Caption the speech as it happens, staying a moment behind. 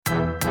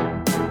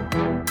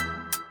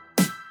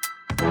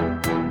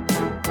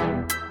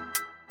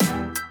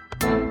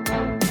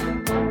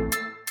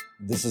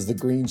This is the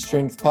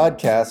GreenStrength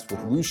Podcast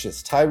with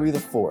Lucius Tyree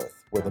IV,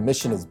 where the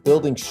mission is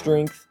building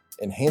strength,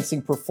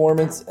 enhancing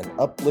performance, and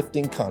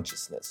uplifting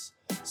consciousness.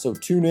 So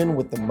tune in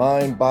with the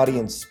mind, body,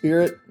 and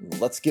spirit, and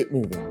let's get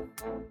moving.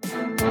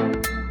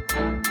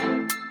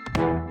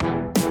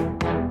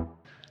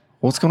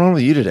 What's going on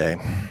with you today?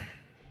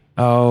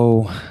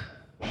 Oh,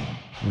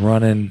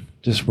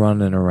 just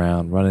running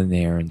around, running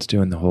errands,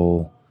 doing the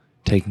whole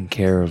taking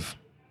care of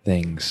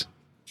things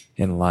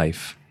in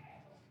life,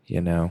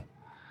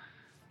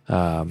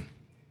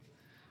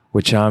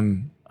 which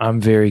I'm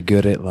very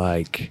good at,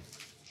 like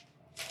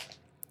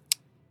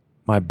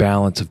my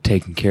balance of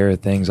taking care of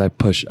things. I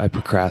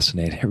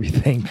procrastinate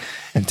everything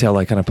until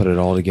I kind of put it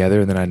all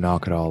together, and then I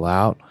knock it all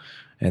out.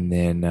 And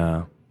then,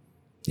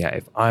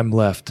 if I'm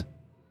left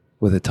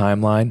with a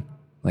timeline,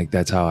 like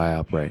that's how I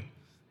operate.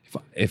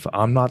 If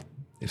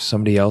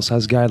somebody else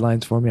has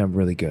guidelines for me, I'm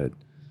really good.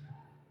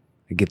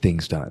 I get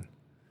things done,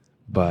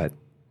 but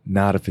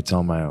not if it's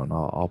on my own.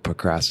 I'll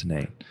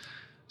procrastinate.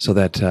 So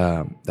that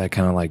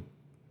kind of like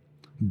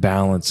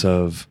balance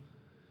of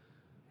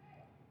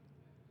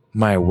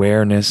my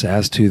awareness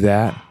as to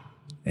that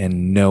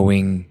and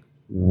knowing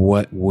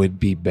what would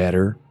be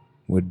better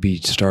would be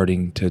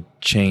starting to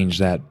change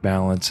that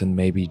balance, and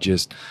maybe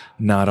just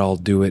not all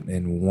do it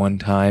in one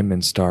time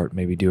and start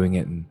maybe doing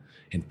it in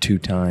two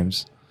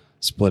times,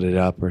 split it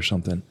up or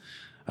something.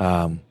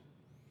 But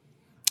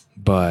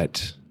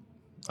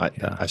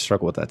I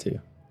struggle with that too.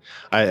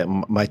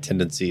 My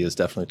tendency is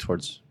definitely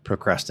towards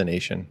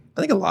procrastination.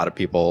 I think a lot of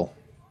people,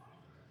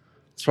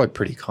 it's probably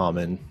pretty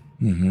common.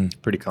 Mm-hmm.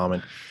 Pretty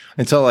common.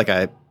 Until like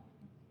I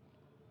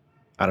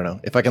don't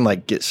know, if I can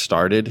like get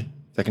started,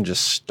 if I can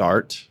just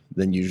start,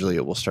 then usually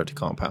it will start to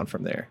compound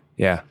from there.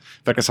 Yeah.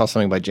 In fact, I saw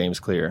something by James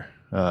Clear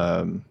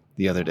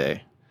the other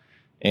day,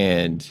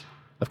 and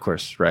of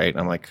course, right?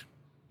 I'm like,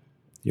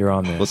 you're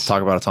on this. Let's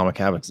talk about Atomic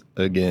Habits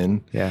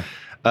again. Yeah.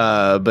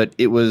 But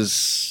it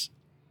was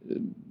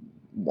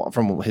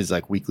from his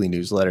like weekly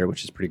newsletter,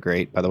 which is pretty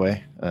great, by the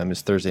way,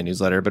 his Thursday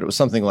newsletter. But it was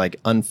something like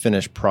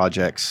unfinished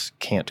projects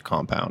can't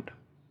compound.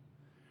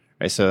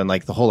 Right. So, and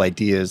like the whole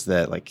idea is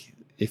that like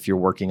if you're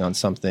working on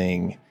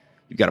something,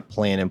 you've got a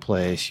plan in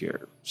place,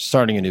 you're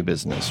starting a new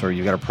business, or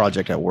you've got a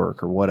project at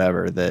work or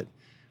whatever, that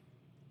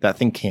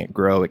thing can't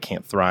grow, it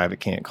can't thrive,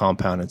 it can't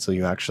compound until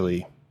you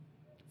actually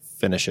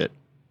finish it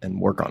and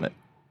work on it.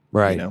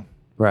 Right.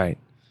 Right.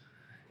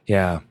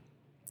 Yeah.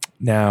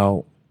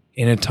 Now,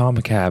 in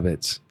Atomic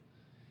Habits,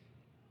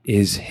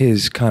 is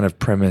his kind of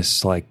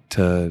premise like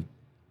to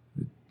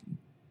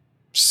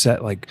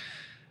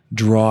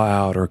draw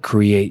out or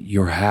create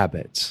your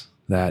habits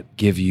that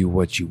give you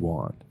what you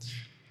want?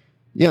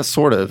 Yeah,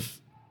 sort of.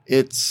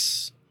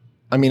 It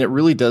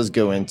really does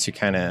go into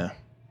kind of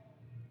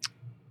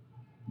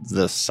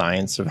the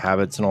science of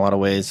habits in a lot of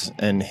ways.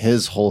 And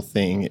his whole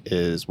thing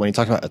is, when he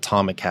talks about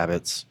atomic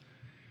habits,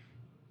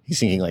 he's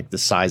thinking like the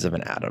size of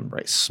an atom,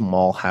 right?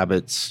 Small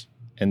habits.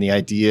 And the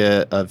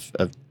idea of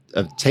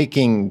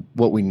taking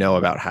what we know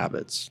about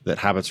habits, that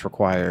habits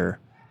require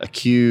a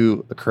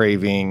cue, a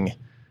craving,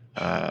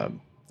 and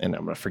I'm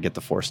going to forget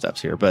the 4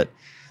 steps here, but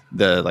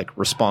the like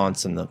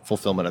response and the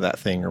fulfillment of that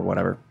thing or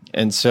whatever.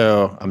 And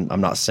so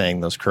I'm not saying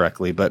those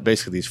correctly, but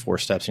basically these 4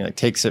 steps, like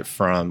takes it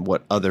from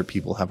what other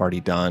people have already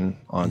done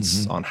on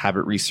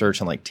habit research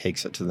and like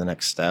takes it to the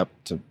next step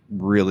to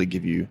really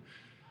give you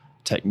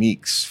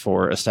techniques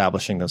for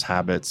establishing those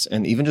habits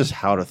and even just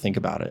how to think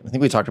about it. I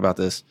think we talked about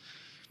this,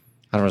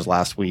 I don't know, it was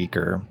last week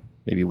or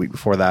maybe a week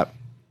before that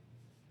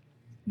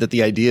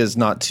the idea is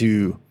not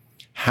to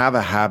have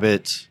a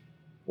habit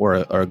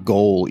or a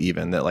goal,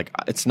 even that like,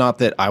 it's not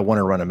that I want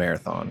to run a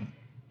marathon.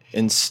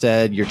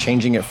 Instead, you're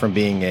changing it from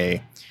being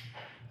a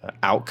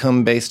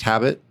outcome-based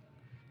habit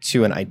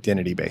to an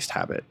identity-based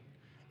habit,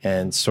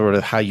 and sort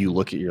of how you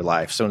look at your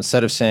life. So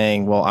instead of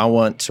saying, well, I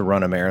want to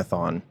run a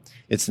marathon,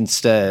 it's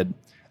instead,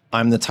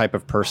 I'm the type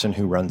of person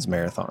who runs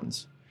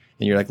marathons.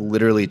 And you're like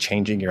literally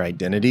changing your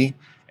identity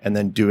and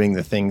then doing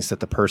the things that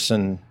the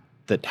person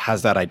that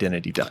has that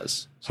identity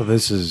does. So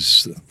this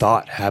is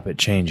thought habit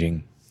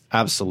changing.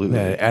 Absolutely.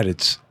 At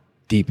its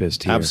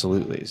deepest here.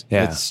 Absolutely.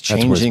 Yeah. It's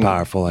changing. That's where it's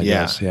powerful, I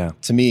guess. Yeah.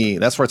 To me,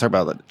 that's where I talk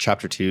about like,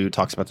 chapter 2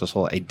 talks about this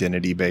whole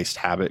identity-based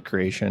habit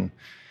creation.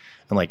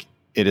 And like,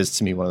 it is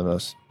to me one of the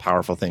most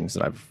powerful things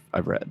that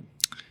I've read.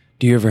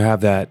 Do you ever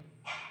have that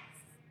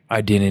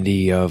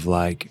identity of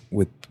like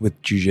with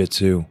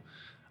jiu-jitsu?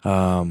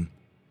 All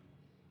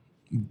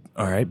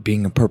right,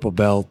 being a purple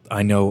belt,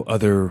 I know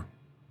other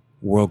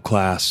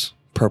world-class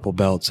purple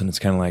belts, and it's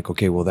kind of like,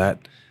 okay, well, that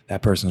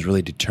person's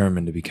really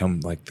determined to become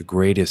like the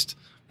greatest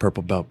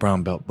purple belt,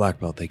 brown belt, black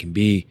belt they can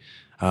be.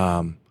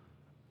 I'm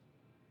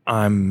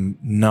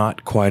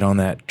not quite on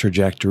that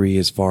trajectory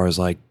as far as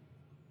like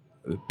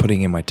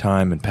putting in my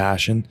time and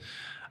passion.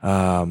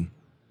 So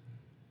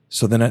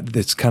then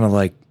it's kind of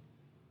like,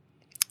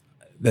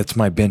 that's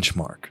my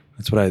benchmark.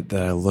 That's what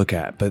I look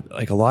at. But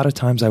like a lot of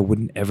times I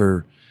wouldn't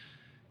ever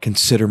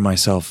consider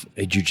myself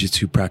a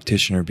jiu-jitsu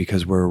practitioner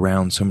because we're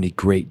around so many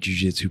great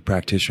jiu-jitsu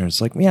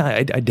practitioners. Like, yeah,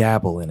 I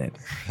dabble in it,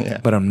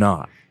 but I'm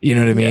not. You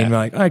know what I mean? Yeah.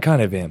 Like, I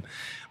kind of am.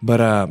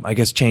 But I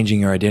guess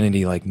changing your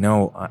identity, like,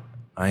 no,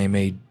 I am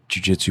a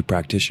jiu-jitsu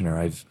practitioner.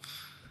 I've,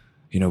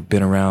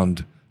 been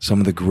around some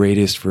of the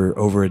greatest for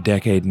over a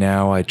decade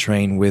now. I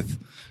train with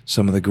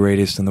some of the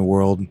greatest in the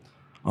world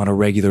on a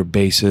regular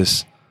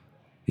basis.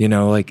 When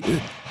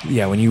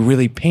you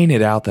really paint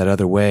it out that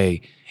other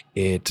way,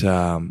 it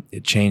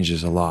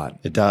changes a lot.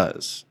 It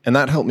does. And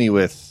that helped me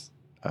with,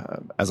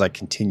 as I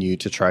continue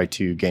to try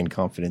to gain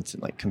confidence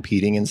in like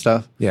competing and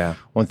stuff. Yeah.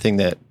 One thing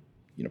that,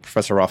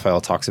 Professor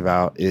Raphael talks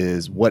about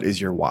is, what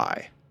is your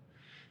why?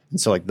 And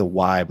so like the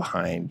why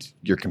behind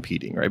your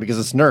competing, right? Because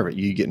it's nervous.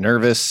 You get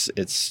nervous.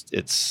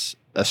 It's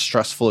a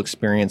stressful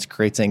experience,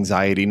 creates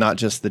anxiety, not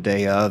just the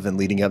day of and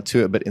leading up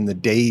to it, but in the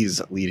days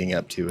leading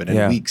up to it,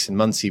 and weeks and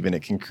months even,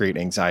 it can create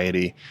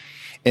anxiety.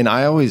 And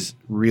I always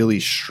really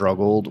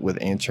struggled with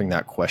answering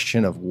that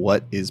question of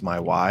what is my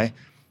why.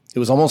 It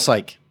was almost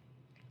like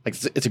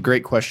it's a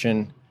great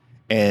question,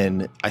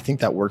 and I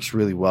think that works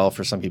really well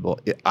for some people.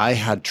 I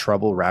had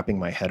trouble wrapping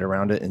my head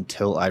around it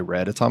until I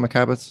read Atomic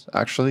Habits,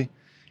 actually,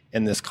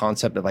 and this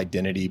concept of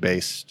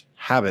identity-based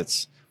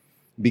habits,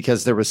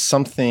 because there was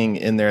something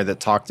in there that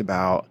talked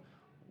about,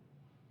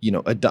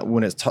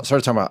 when it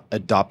started talking about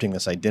adopting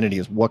this identity,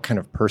 is what kind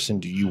of person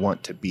do you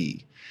want to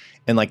be?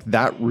 And like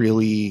that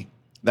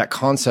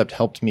concept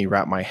helped me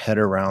wrap my head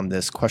around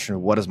this question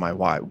of what is my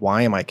why?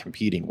 Why am I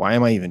competing? Why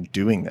am I even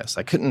doing this?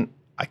 I couldn't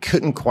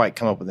quite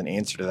come up with an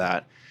answer to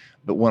that.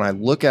 But when I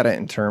look at it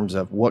in terms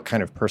of what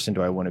kind of person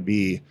do I want to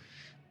be,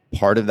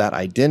 part of that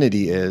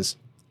identity is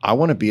I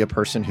want to be a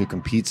person who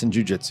competes in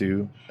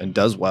jiu-jitsu and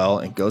does well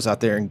and goes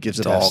out there and gives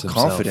it all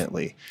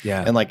confidently.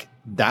 Yeah. And like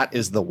that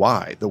is the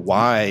why. The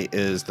why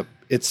is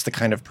it's the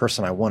kind of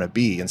person I want to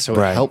be. And so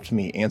it helped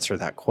me answer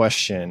that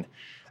question.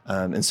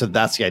 And so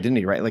that's the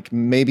identity, right? Like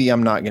maybe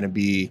I'm not going to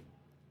be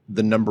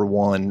the number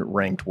one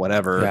ranked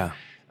whatever. Yeah.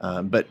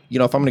 But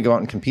if I'm going to go out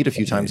and compete a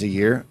few times a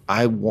year,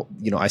 I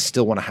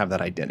still want to have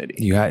that identity.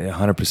 You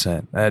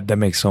 100%. That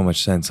makes so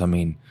much sense. I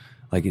mean,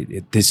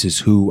 like this is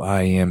who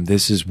I am.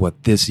 This is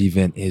what this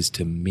event is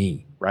to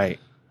me. Right.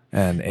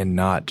 And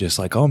not just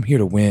like, oh, I'm here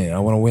to win. I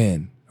want to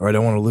win, or I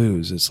don't want to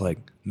lose. It's like,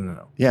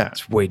 no. Yeah.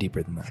 It's way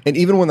deeper than that. And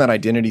even when that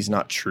identity is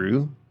not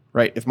true,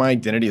 right? If my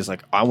identity is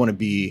like, I want to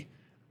be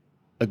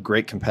a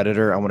great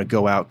competitor, I want to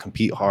go out,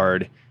 compete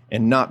hard,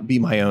 and not be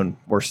my own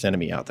worst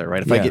enemy out there,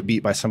 right? If I get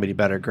beat by somebody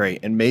better, great.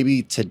 And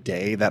maybe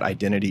today that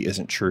identity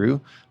isn't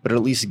true, but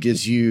at least it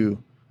gives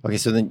you, okay,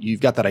 so then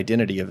you've got that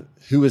identity of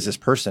who is this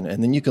person?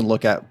 And then you can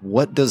look at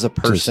what does a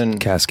person...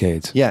 Just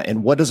cascades. Yeah,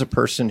 and what does a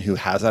person who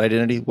has that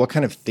identity, what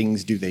kind of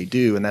things do they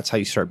do? And that's how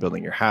you start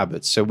building your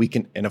habits. So we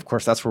can, and of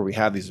course, that's where we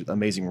have these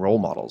amazing role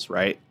models,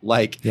 right?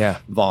 Like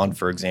Vaughn,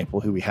 for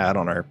example, who we had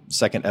on our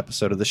second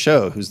episode of the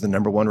show, who's the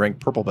number one ranked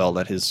purple belt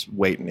at his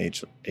weight and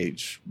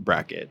age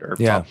bracket,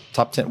 or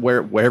top 10,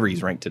 wherever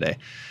he's ranked today.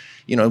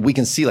 We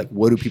can see like,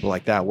 what do people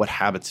like that? What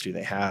habits do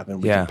they have?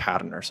 And we can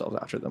pattern ourselves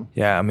after them.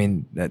 Yeah. I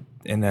mean,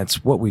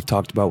 that's what we've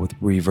talked about with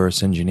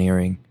reverse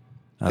engineering.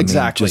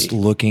 Exactly. Just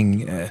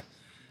looking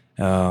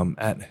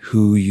at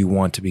who you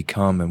want to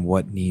become and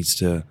what needs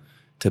to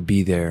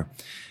be there.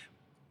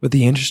 But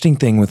the interesting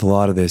thing with a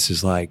lot of this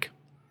is like,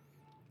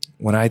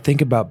 when I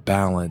think about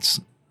balance,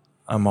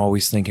 I'm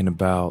always thinking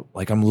about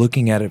like, I'm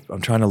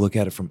trying to look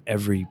at it from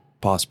every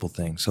possible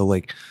thing. So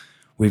like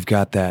we've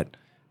got that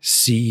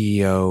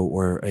CEO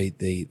or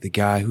the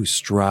guy who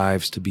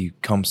strives to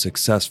become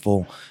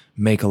successful,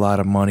 make a lot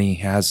of money,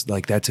 has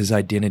like, that's his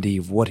identity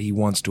of what he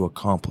wants to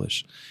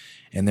accomplish.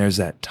 And there's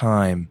that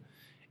time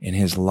in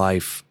his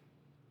life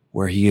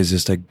where he is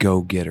just a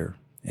go-getter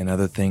and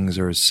other things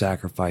are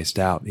sacrificed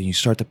out. And you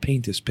start to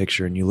paint this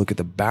picture and you look at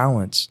the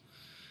balance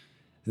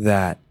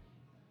that,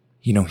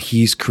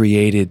 he's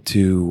created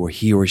to, or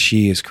he or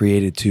she is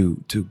created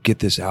to get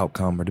this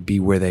outcome or to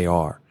be where they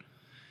are.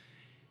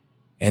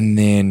 And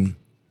then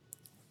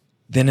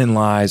in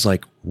lies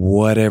like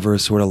whatever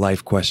sort of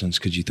life questions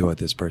could you throw at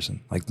this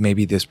person? Like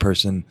maybe this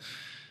person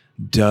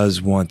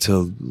does want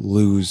to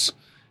lose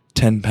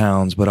 10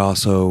 pounds, but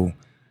also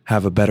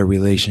have a better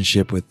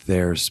relationship with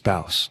their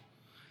spouse.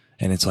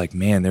 And it's like,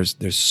 man, there's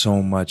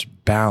so much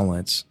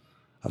balance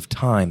of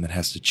time that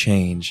has to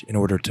change in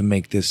order to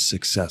make this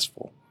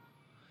successful.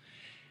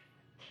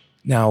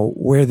 Now,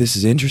 where this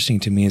is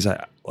interesting to me is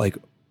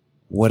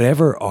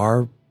whatever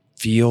our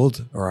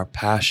field or our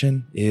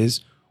passion is,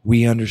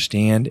 we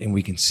understand and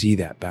we can see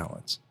that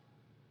balance,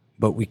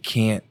 but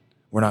we're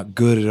not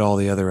good at all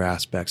the other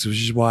aspects, which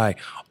is why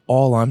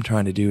all I'm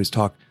trying to do is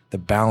talk the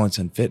balance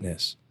in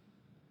fitness.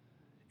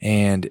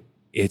 And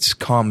it's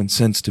common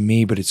sense to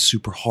me, but it's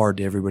super hard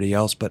to everybody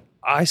else. But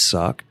I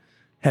suck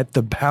at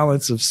the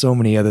balance of so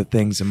many other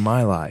things in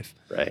my life,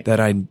 right?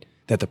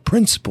 That the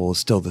principle is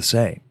still the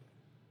same,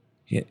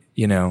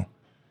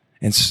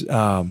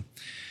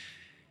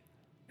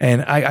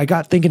 and I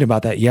got thinking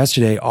about that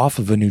yesterday off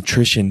of a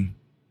nutrition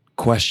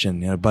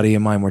question. A buddy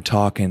of mine, we're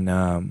talking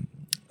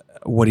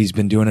what he's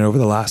been doing. And over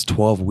the last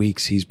 12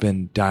 weeks, he's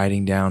been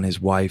dieting down.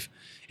 His wife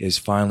is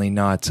finally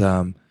not,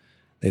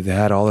 they've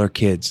had all their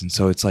kids. And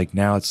so it's like,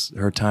 now it's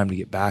her time to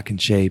get back in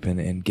shape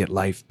and get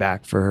life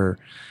back for her.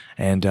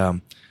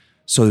 And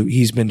so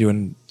he's been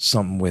doing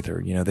something with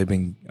her. They've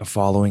been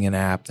following an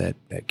app that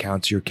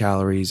counts your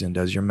calories and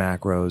does your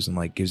macros and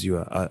like gives you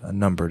a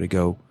number to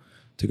go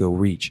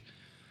reach.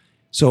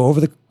 So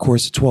over the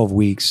course of 12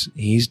 weeks,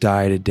 he's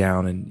dieted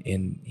down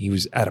and he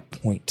was at a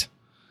point.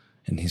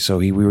 And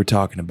we were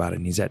talking about it,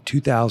 and he's at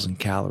 2,000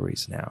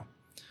 calories now.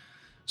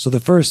 So the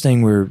first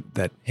thing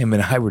that him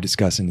and I were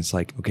discussing is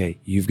like, okay,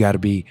 you've got to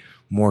be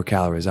more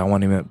calories. I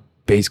want him at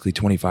basically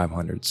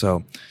 2,500.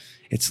 So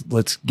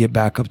let's get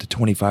back up to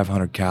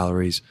 2,500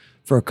 calories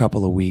for a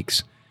couple of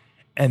weeks.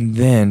 And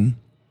then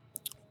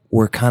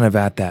we're kind of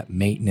at that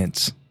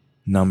maintenance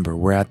number.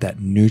 We're at that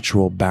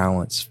neutral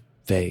balance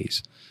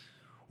phase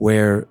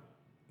where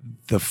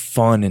the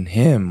fun in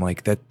him,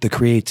 like that, the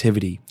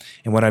creativity.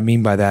 And what I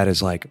mean by that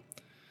is like,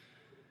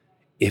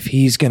 if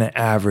he's going to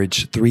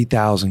average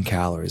 3,000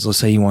 calories, let's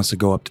say he wants to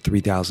go up to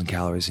 3,000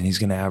 calories and he's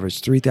going to average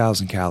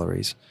 3,000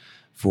 calories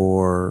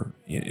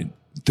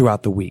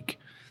throughout the week.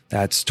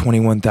 That's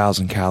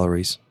 21,000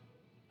 calories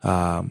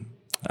over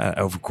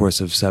the course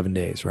of 7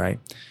 days, right?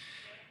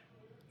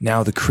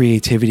 Now the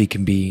creativity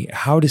can be,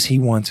 how does he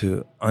want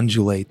to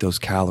undulate those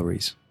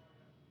calories?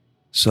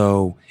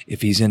 So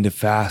if he's into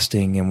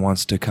fasting and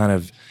wants to kind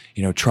of,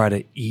 try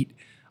to eat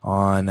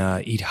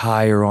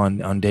higher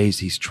on days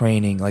he's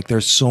training, like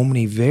there's so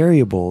many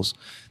variables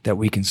that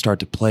we can start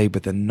to play,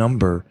 but the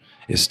number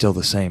is still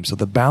the same. So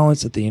the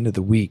balance at the end of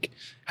the week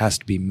has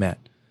to be met,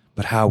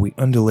 but how we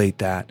undulate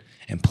that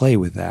and play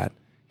with that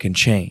can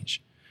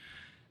change.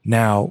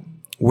 Now,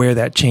 where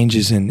that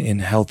changes in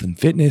health and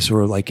fitness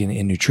or like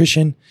in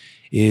nutrition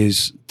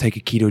is take a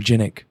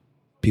ketogenic.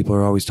 People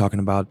are always talking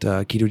about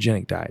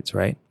ketogenic diets,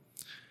 right?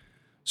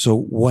 So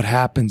what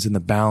happens in the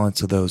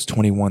balance of those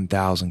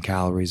 21,000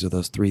 calories or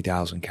those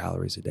 3,000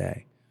 calories a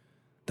day?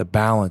 The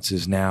balance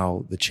is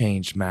now the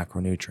changed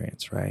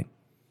macronutrients, right?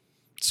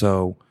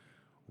 So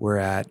we're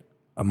at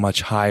a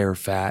much higher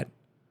fat,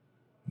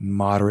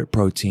 moderate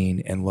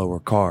protein, and lower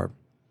carb.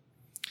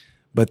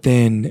 But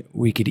then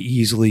we could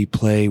easily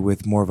play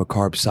with more of a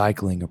carb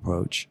cycling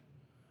approach,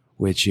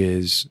 which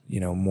is,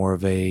 more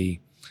of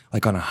a,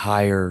 like on a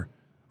higher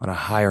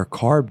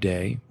carb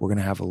day, we're going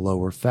to have a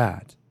lower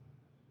fat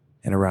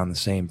and around the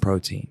same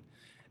protein.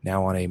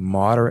 Now on a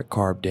moderate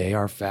carb day,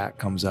 our fat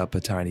comes up a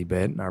tiny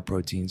bit and our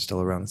protein's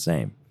still around the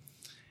same.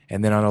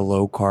 And then on a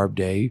low carb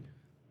day,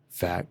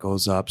 fat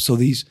goes up. So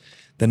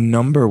the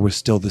number was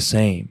still the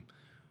same,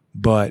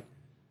 but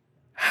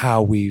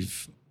how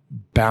we've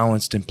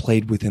balanced and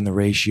played within the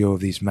ratio of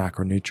these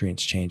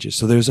macronutrients changes.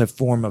 So there's a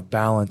form of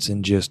balance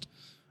in just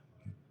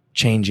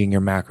changing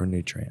your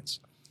macronutrients.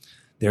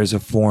 There's a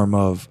form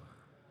of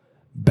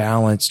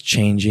balance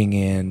changing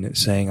in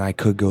saying I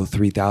could go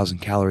 3,000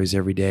 calories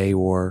every day,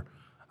 or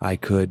I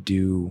could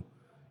do,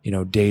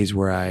 days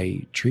where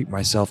I treat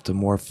myself to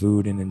more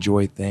food and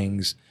enjoy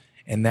things.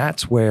 And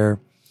that's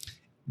where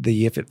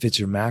the if it fits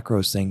your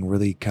macros thing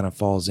really kind of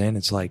falls in.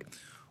 It's like,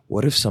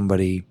 what if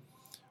somebody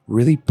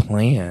really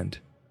planned,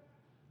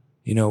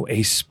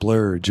 a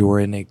splurge or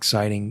an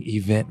exciting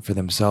event for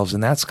themselves?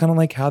 And that's kind of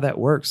like how that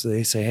works. So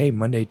they say, hey,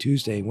 Monday,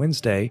 Tuesday,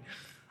 Wednesday,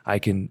 I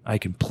can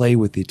play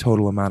with the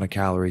total amount of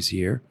calories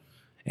here,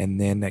 and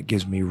then that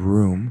gives me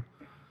room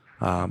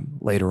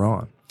later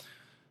on.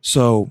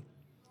 So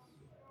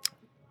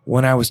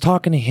when I was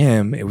talking to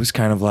him, it was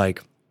kind of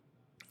like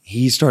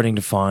he's starting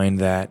to find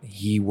that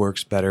he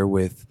works better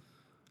with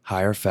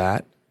higher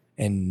fat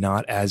and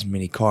not as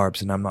many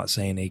carbs. And I'm not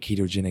saying a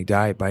ketogenic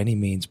diet by any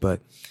means,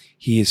 but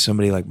he is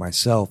somebody like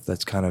myself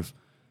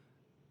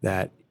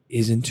that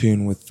is in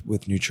tune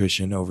with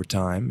nutrition over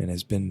time and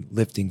has been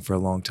lifting for a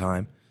long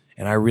time.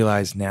 And I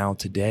realize now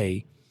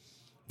today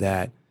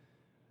that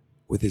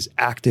with as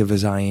active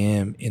as I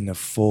am in the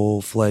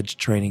full-fledged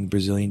training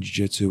Brazilian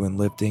Jiu-Jitsu and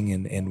lifting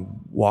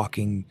and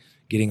walking,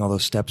 getting all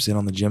those steps in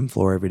on the gym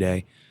floor every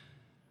day,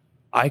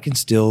 I can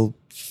still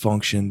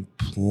function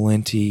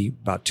plenty,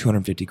 about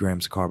 250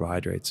 grams of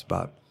carbohydrates,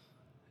 about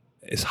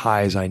as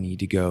high as I need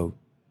to go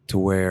to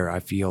where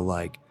I feel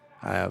like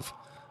I have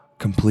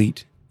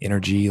complete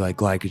energy, like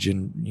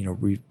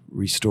glycogen,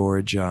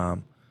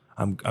 restorage.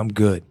 I'm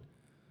good.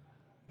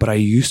 But I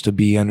used to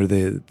be under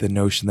the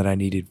notion that I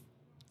needed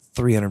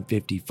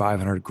 350,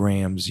 500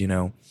 grams,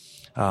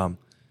 but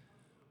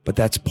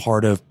that's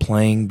part of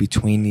playing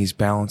between these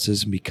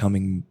balances and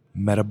becoming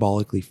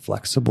metabolically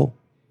flexible,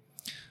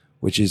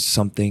 which is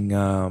something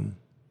that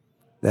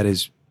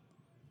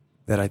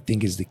I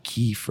think is the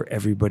key for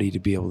everybody to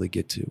be able to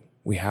get to.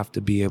 We have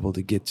to be able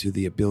to get to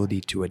the ability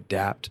to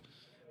adapt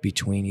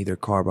between either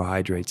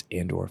carbohydrates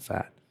and or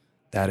fat.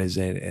 That's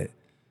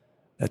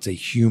a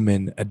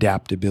human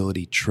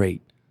adaptability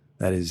trait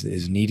that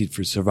is needed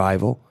for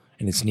survival,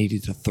 and it's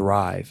needed to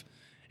thrive.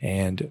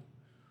 And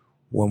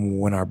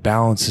when our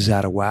balance is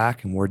out of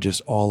whack and we're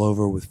just all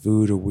over with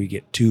food, or we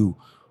get too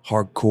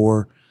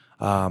hardcore,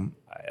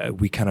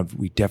 we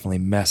definitely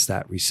mess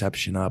that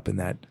reception up and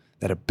that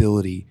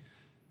ability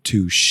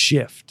to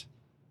shift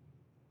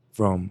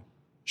from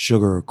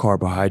sugar or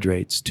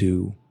carbohydrates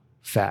to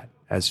fat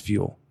as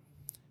fuel.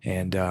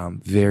 And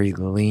very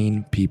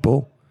lean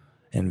people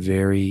and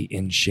very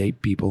in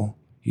shape people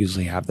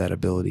usually have that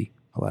ability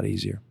a lot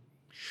easier.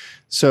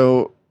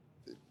 So,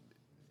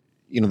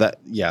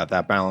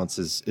 that balance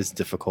is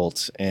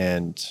difficult.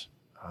 And,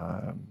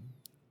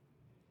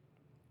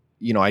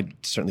 I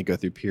certainly go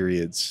through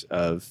periods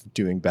of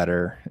doing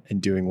better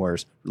and doing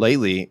worse.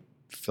 Lately,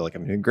 I feel like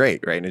I'm doing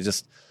great, right? And it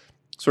just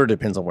sort of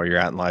depends on where you're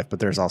at in life. But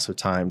there's also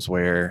times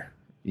where,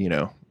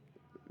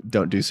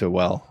 don't do so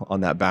well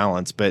on that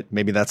balance. But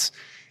maybe that's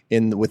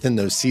within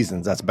those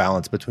seasons, that's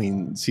balance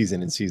between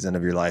season and season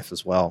of your life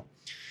as well.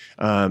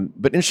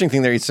 But interesting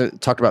thing there, you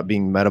talked about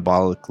being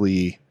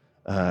metabolically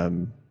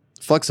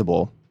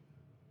flexible.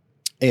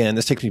 And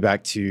this takes me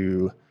back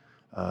to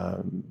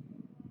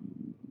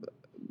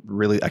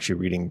really actually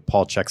reading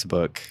Paul Chek's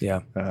book.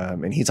 Yeah.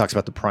 And he talks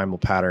about the primal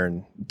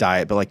pattern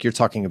diet, but like you're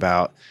talking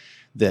about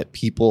that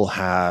people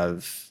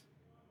have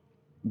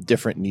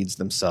different needs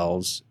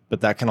themselves,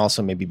 but that can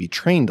also maybe be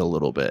trained a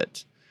little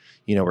bit,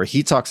 where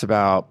he talks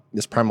about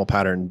this primal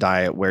pattern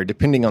diet, where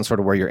depending on sort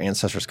of where your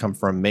ancestors come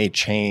from may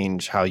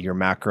change how your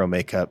macro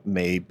makeup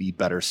may be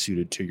better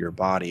suited to your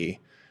body.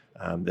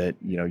 That,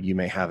 you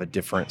may have a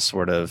different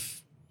sort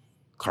of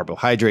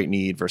carbohydrate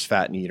need versus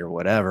fat need or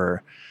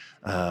whatever.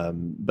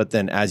 But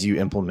then as you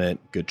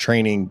implement good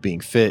training, being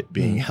fit,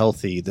 being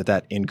healthy,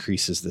 that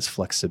increases this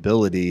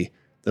flexibility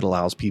that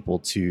allows people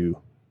to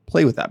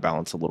play with that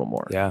balance a little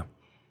more. Yeah.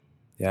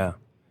 Yeah.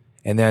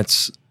 And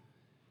there's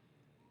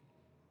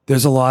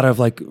a lot of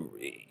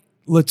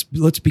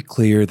let's be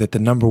clear that the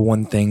number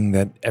one thing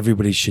that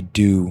everybody should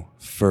do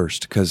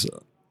first,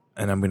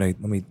 let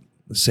me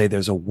say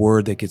there's a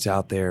word that gets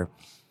out there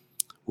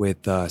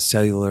with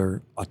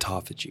cellular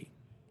autophagy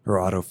or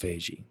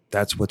autophagy.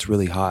 That's what's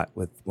really hot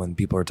when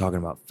people are talking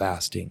about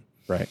fasting.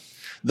 Right.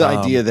 The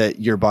idea that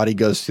your body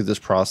goes through this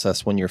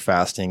process when you're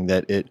fasting,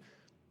 that it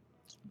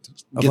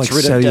gets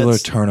rid cellular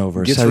of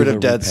turnover, gets cellular rid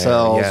of dead repair,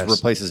 cells, yes.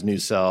 replaces new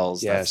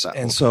cells. Yes.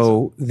 And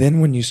so then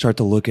when you start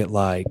to look at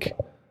things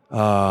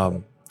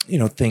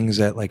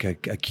that like a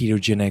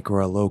ketogenic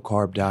or a low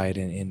carb diet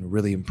and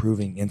really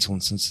improving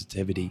insulin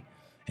sensitivity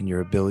and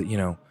your ability,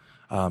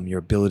 your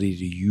ability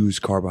to use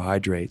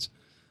carbohydrates,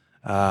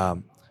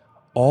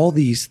 all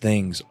these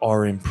things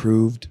are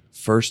improved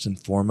first and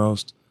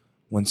foremost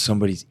when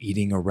somebody's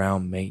eating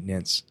around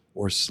maintenance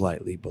or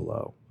slightly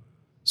below.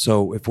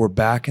 So if we're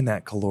back in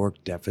that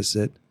caloric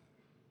deficit,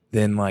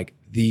 then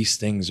these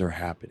things are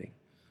happening.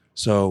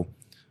 So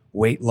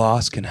weight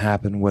loss can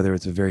happen whether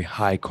it's a very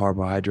high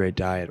carbohydrate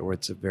diet or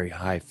it's a very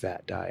high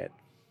fat diet,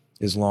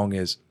 as long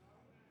as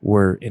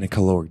we're in a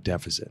caloric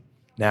deficit.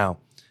 Now,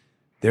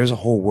 there's a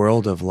whole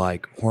world of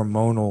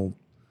hormonal,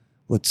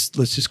 let's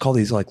just call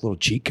these little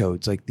cheat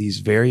codes, these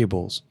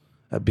variables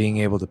of being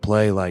able to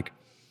play,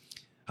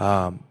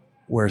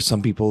 where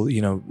some people,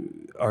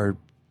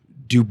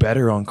 do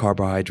better on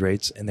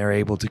carbohydrates and they're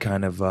able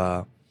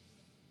to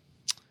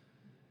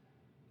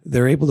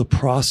they're able to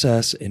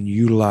process and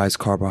utilize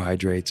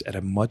carbohydrates at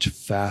a much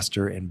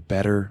faster and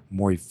better,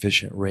 more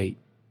efficient rate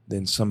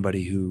than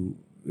somebody who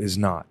is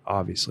not,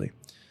 obviously.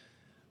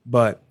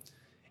 But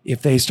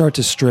if they start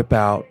to strip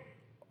out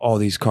all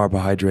these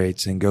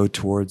carbohydrates and go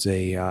towards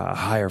a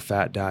higher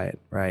fat diet,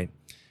 right,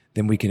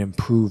 then we can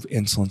improve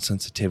insulin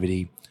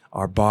sensitivity.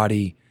 Our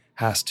body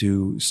has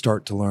to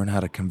start to learn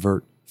how to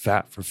convert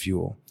fat for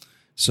fuel.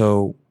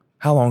 So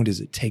how long does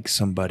it take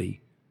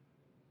somebody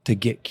to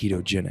get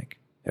ketogenic?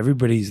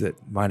 Everybody that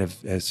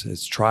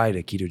has tried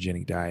a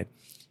ketogenic diet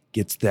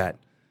gets that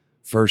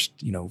first,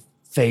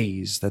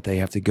 phase that they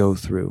have to go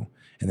through,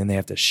 and then they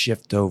have to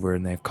shift over,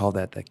 and they've called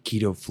that the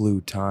keto flu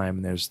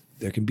time, and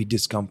there can be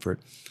discomfort.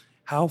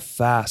 How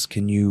fast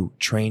can you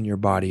train your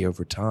body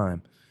over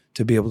time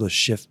to be able to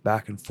shift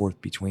back and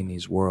forth between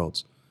these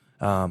worlds?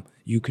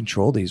 You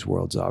control these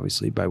worlds,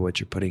 obviously, by what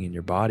you're putting in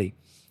your body,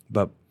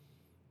 but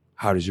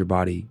how does your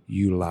body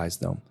utilize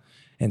them?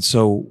 And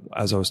so,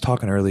 as I was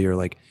talking earlier,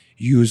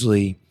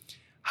 usually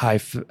high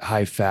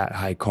fat,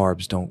 high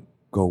carbs don't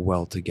go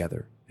well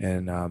together.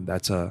 And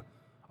that's a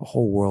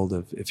whole world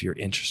of, if you're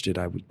interested,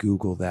 I would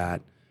Google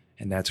that.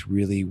 And that's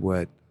really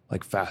what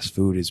fast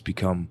food has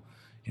become,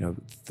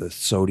 the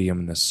sodium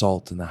and the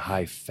salt and the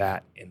high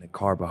fat and the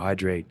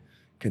carbohydrate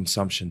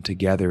consumption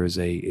together is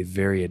a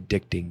very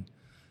addicting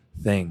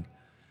thing.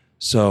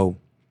 So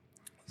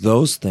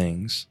those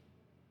things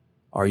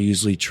are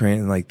usually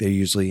trained, they're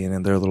usually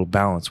in their little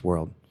balance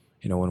world.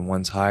 When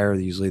one's higher,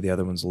 usually the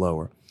other one's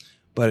lower.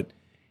 But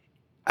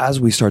as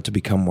we start to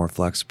become more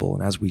flexible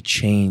and as we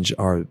change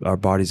our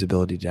body's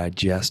ability to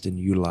digest and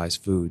utilize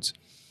foods,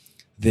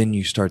 then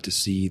you start to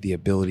see the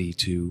ability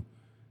to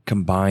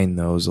combine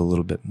those a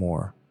little bit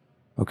more.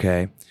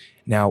 Okay.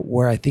 Now,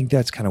 where I think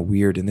that's kind of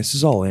weird, and this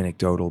is all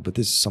anecdotal, but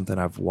this is something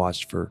I've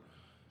watched for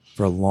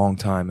a long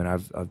time, and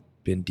I've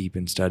been deep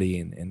in study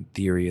and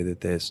theory of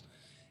this,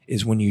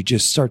 is when you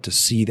just start to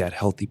see that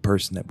healthy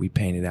person that we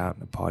painted out in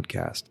the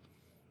podcast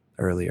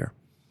earlier.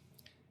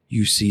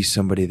 You see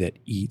somebody that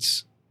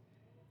eats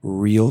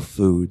real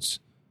foods,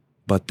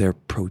 but they're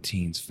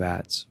proteins,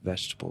 fats,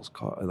 vegetables,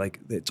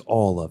 it's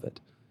all of it.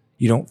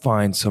 You don't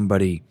find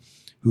somebody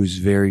who's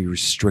very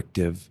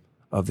restrictive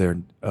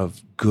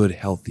of good,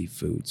 healthy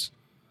foods.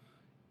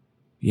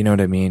 You know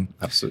what I mean?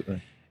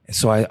 Absolutely.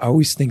 So I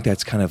always think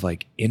that's kind of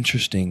like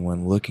interesting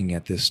when looking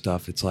at this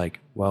stuff. It's like,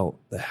 well,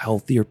 the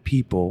healthier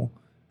people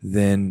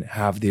then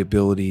have the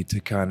ability to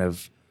kind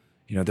of,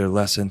 they're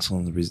less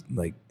insulin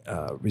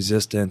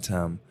resistant,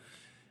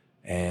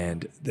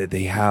 and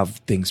they have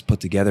things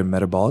put together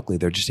metabolically.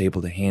 They're just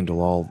able to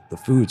handle all the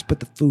foods, but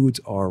the foods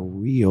are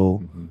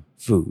real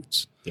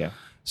foods. Yeah.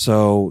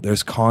 So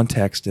there's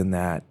context in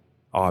that,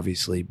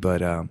 obviously,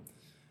 but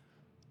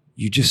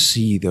you just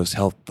see those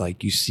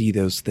you see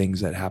those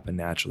things that happen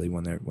naturally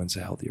when it's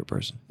a healthier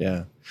person.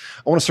 Yeah.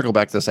 I want to circle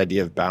back to this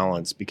idea of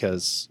balance,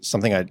 because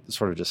something I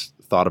sort of just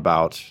thought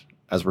about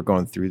as we're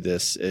going through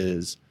this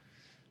is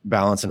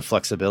balance and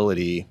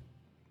flexibility.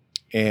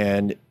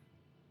 And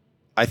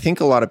I think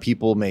a lot of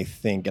people may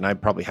think, and I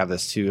probably have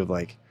this too, of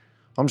like,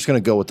 I'm just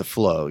going to go with the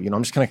flow.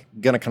 I'm just going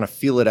to kind of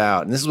feel it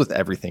out. And this is with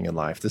everything in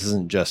life. This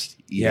isn't just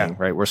eating,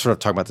 right? We're sort of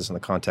talking about this in the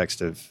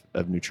context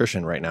of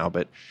nutrition right now,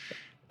 but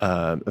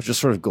of just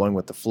sort of going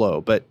with the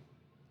flow. But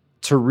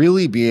to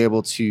really be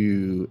able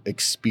to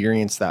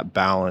experience that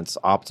balance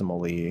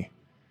optimally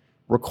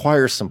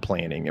requires some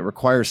planning. It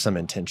requires some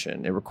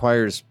intention. It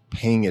requires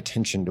paying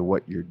attention to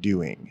what you're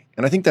doing.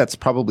 And I think that's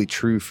probably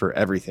true for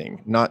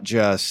everything, not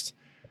just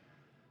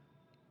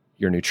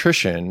your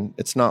nutrition.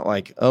 It's not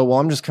like, oh, well,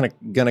 I'm just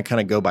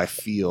gonna go by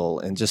feel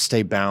and just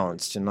stay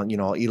balanced, and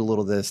I'll eat a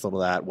little this, a little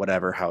that,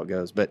 whatever, how it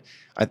goes. But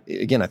I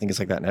think it's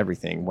like that in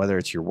everything, whether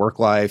it's your work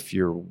life,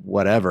 your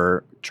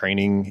whatever,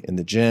 training in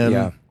the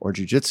gym or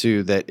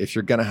jujitsu, that if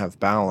you're gonna have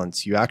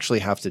balance, you actually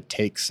have to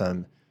take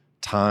some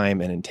time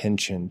and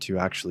intention to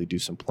actually do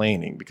some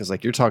planning. Because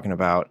like you're talking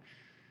about,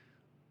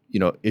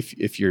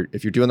 if you're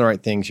doing the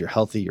right things, you're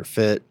healthy, you're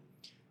fit,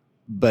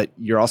 but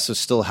you're also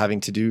still having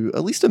to do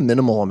at least a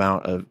minimal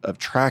amount of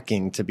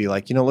tracking to be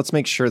like, let's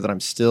make sure that I'm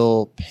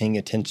still paying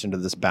attention to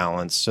this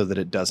balance so that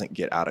it doesn't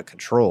get out of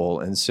control.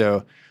 And so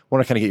I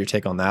want to kind of get your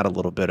take on that a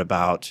little bit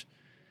about,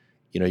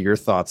 your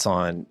thoughts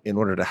on, in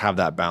order to have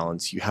that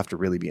balance, you have to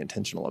really be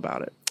intentional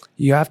about it.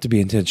 You have to be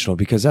intentional,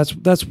 because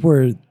that's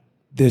where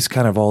this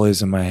kind of all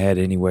is in my head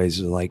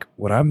anyways. Like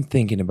what I'm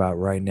thinking about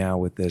right now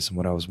with this, and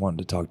what I was wanting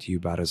to talk to you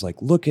about, is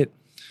like, look at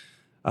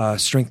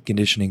strength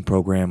conditioning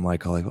program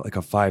like a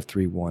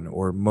 5-3-1,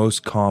 or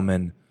most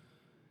common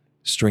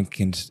strength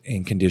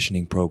and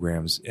conditioning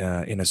programs.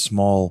 In a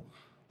small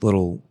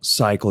little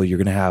cycle, you're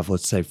going to have,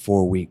 let's say,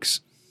 4 weeks,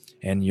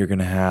 and you're going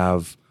to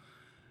have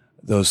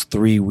those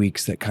 3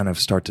 weeks that kind of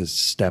start to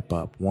step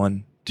up,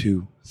 1,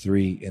 2,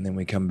 3, and then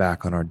we come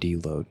back on our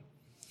deload.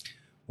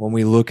 When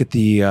we look at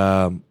the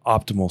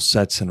optimal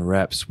sets and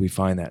reps, we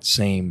find that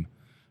same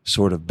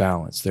sort of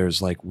balance.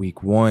 There's like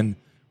week 1,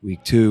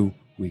 week 2,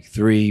 week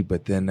 3,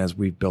 but then as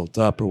we've built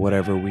up or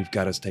whatever, we've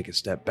got to take a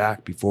step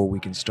back before we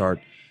can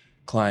start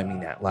climbing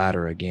that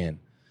ladder again.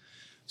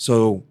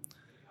 So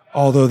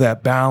although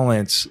that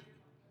balance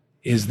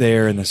is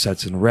there in the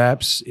sets and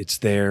reps, it's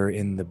there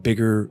in the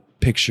bigger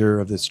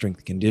picture of the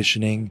strength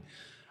conditioning,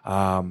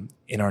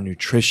 in our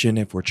nutrition.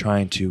 If we're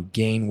trying to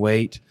gain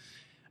weight,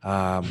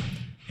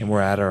 and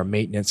we're at our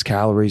maintenance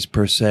calories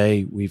per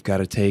se, we've got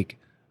to take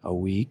a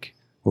week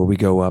where we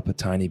go up a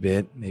tiny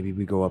bit. Maybe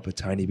we go up a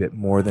tiny bit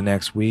more the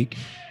next week,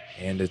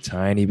 and a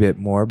tiny bit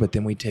more, but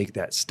then we take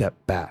that step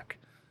back,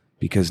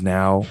 because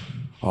now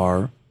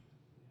our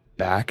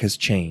back has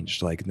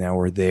changed. Like now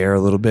we're there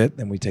a little bit,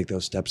 then we take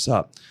those steps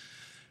up.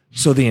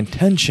 So the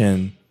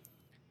intention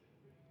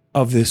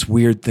of this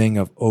weird thing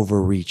of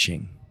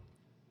overreaching,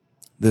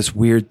 this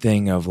weird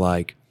thing of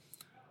like,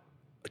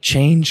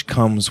 change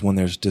comes when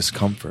there's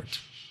discomfort.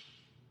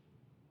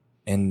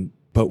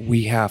 But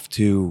we have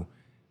to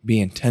be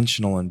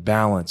intentional and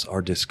balance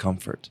our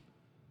discomfort.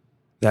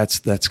 That's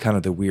kind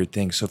of the weird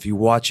thing. So if you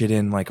watch it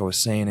in, like I was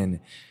saying,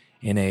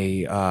 in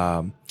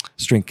a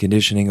strength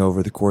conditioning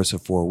over the course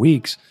of 4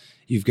 weeks,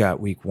 you've got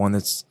week 1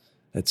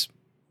 that's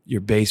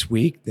your base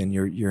week. Then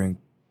you're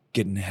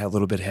getting a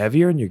little bit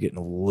heavier, and you're getting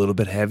a little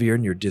bit heavier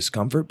in your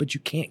discomfort, but you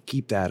can't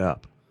keep that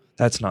up.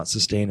 That's not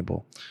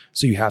sustainable.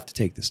 So you have to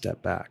take the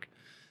step back.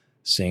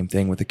 Same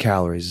thing with the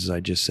calories, as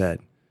I just said.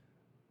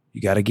 You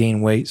got to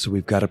gain weight, so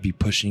we've got to be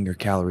pushing your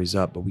calories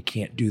up, but we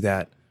can't do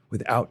that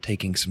without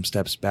taking some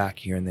steps back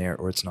here and there,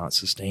 or it's not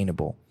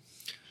sustainable.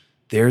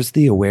 There's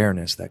the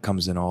awareness that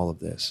comes in all of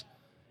this.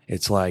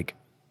 It's like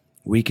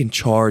we can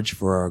charge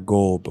for our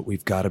goal, but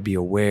we've got to be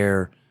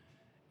aware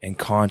and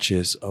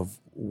conscious of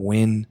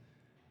when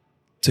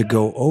to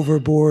go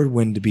overboard,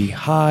 when to be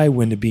high,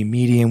 when to be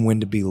medium, when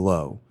to be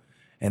low.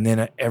 And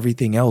then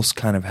everything else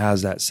kind of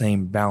has that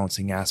same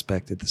balancing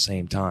aspect at the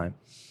same time.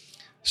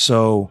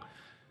 So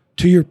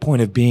to your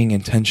point of being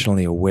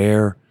intentionally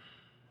aware,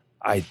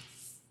 I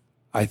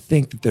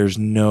think that there's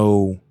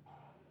no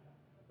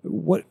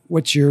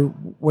what's your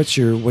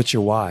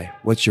why?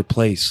 What's your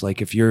place?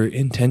 Like if you're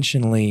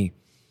intentionally,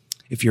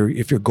 if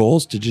your goal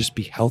is to just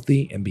be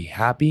healthy and be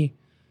happy,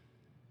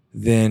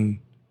 then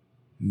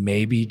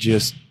maybe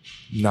just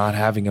not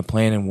having a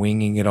plan and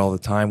winging it all the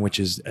time, which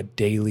is a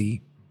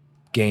daily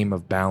game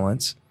of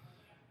balance,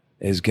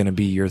 is going to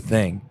be your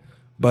thing.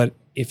 But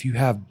if you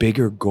have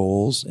bigger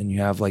goals and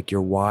you have like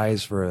your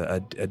whys for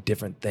a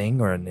different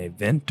thing or an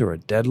event or a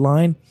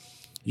deadline,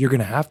 you're going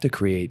to have to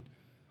create,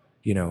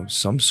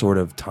 some sort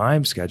of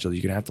time schedule.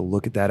 You're going to have to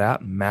look at that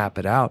out and map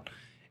it out.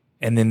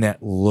 And then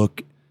that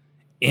look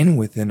in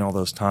within all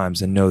those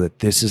times and know that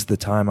this is the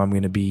time I'm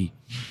going to be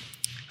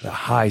the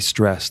high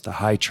stress, the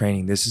high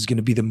training. This is going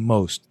to be the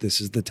most.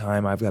 This is the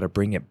time I've got to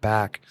bring it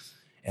back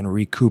and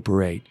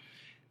recuperate.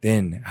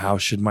 Then how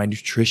should my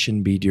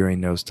nutrition be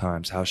during those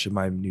times? How should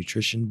my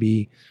nutrition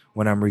be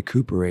when I'm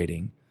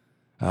recuperating?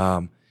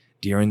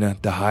 During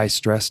the high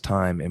stress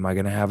time, am I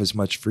going to have as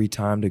much free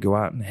time to go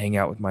out and hang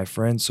out with my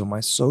friends? So my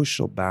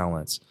social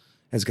balance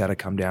has got to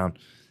come down.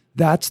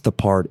 That's the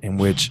part in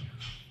which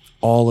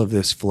all of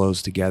this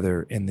flows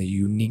together, and the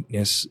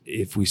uniqueness,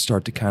 if we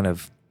start to kind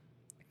of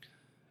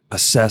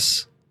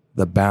assess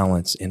the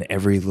balance in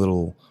every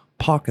little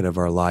pocket of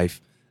our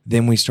life,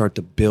 then we start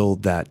to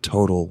build that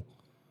total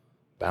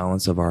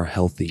balance of our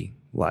healthy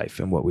life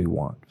and what we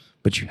want.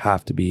 But you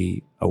have to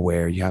be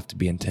aware, you have to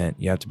be intent,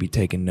 you have to be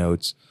taking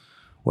notes,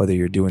 whether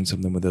you're doing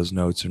something with those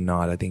notes or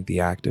not. I think the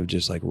act of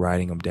just like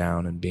writing them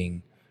down and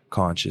being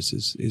conscious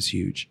is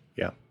huge.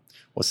 Yeah.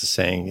 What's the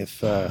saying? If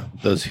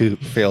those who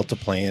fail to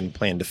plan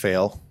to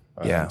fail.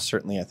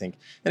 Certainly, I think.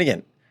 And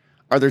again,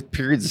 are there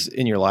periods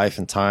in your life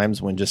and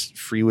times when just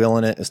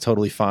freewheeling it is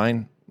totally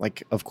fine?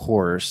 Like, of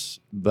course,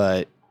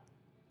 but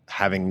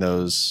having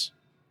those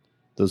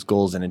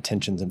goals and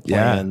intentions and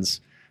plans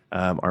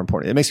are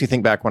important. It makes me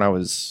think back when I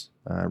was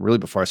really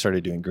before I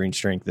started doing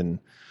GreenStrength, and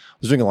I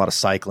was doing a lot of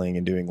cycling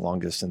and doing long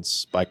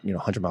distance bike,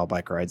 100-mile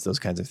bike rides, those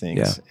kinds of things.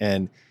 Yeah.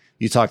 And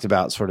you talked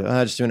about sort of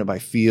just doing it by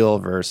feel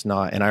versus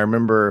not. And I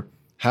remember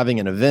having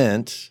an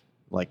event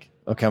like,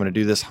 okay, I'm going to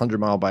do this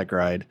 100-mile bike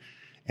ride.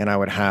 And I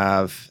would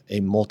have a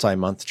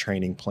multi-month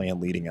training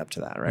plan leading up to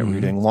that, right? Mm-hmm. We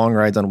were doing long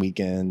rides on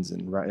weekends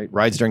and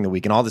rides during the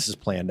week, and all this is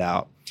planned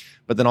out.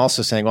 But then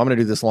also saying, well, I'm going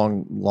to do this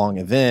long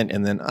event,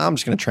 and then I'm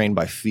just going to train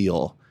by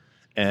feel.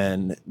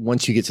 And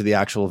once you get to the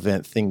actual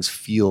event, things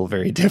feel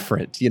very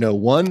different.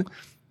 One,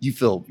 you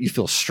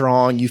feel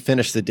strong. You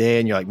finish the day,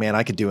 and you're like, man,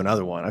 I could do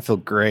another one. I feel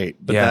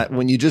great. But that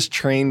when you just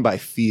train by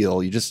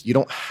feel, you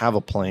don't have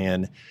a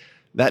plan.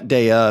 That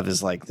day of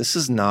is like, this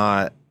is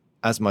not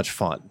as much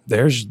fun.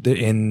 There's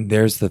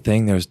the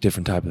thing. There's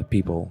different type of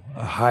people.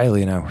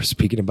 Hailey and I were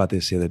speaking about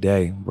this the other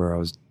day, where I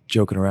was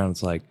joking around.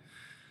 It's like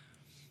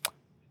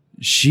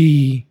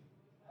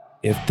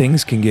if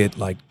things can get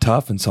like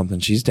tough and something,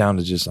 she's down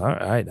to just, all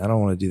right, I don't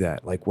want to do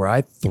that. Like where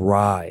I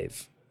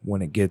thrive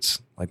when it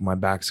gets like my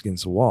back's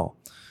against the wall.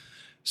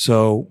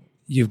 So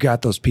you've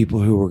got those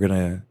people who are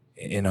gonna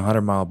in a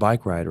 100-mile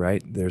bike ride,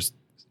 right? If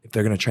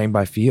they're gonna train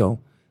by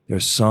feel,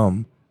 there's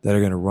some that are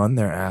going to run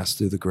their ass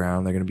through the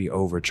ground. They're going to be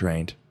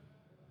overtrained.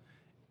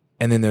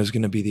 And then there's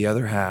going to be the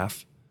other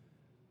half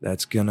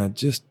that's going to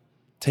just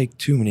take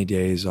too many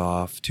days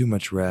off, too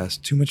much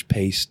rest, too much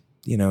pace,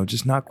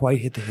 just not quite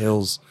hit the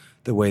hills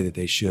the way that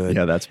they should.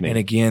 Yeah, that's me. And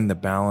again, the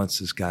balance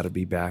has got to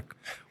be back.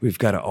 We've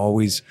got to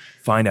always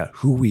find out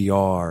who we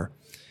are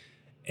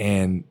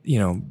and,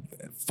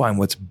 find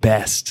what's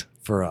best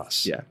for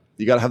us. Yeah.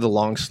 You got to have the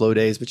long, slow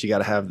days, but you got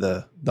to have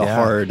the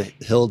hard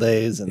hill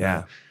days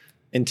and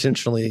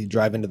intentionally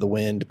drive into the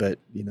wind, but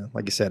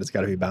like you said, it's got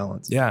to be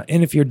balanced. Yeah,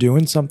 and if you're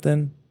doing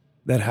something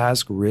that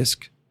has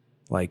risk,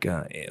 like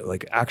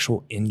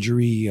actual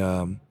injury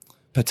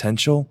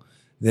potential,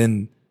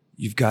 then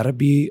you've got to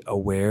be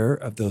aware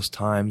of those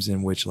times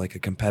in which, like a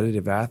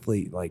competitive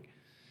athlete, I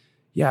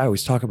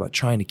always talk about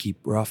trying to keep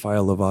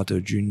Rafael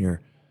Lovato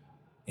Jr.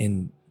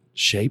 in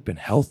shape and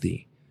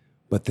healthy,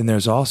 but then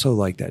there's also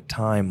like that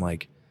time,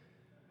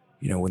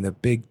 when the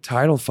big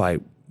title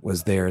fight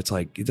was there, it's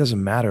like, it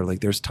doesn't matter. Like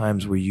there's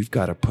times where you've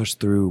got to push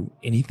through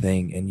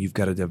anything and you've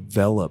got to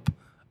develop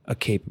a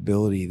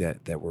capability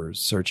that we're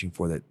searching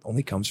for that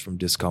only comes from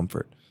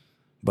discomfort.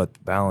 But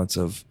the balance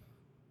of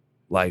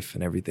life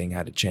and everything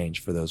had to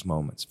change for those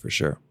moments, for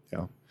sure.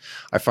 Yeah.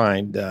 I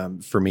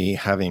find for me,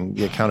 having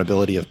the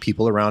accountability of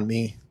people around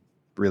me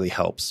really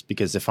helps,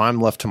 because if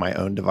I'm left to my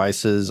own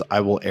devices,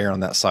 I will err on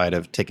that side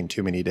of taking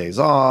too many days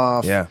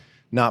off,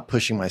 not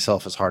pushing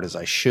myself as hard as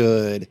I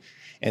should.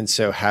 And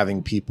so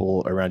having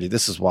people around you,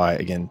 this is why,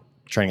 again,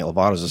 training at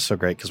Lovato's is so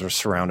great, because we're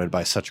surrounded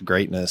by such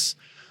greatness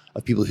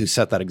of people who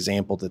set that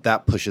example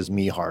that pushes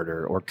me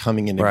harder, or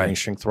coming into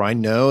GreenStrength where I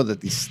know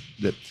that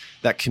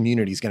that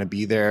community is going to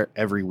be there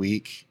every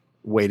week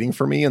waiting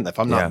for me. And if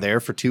I'm not there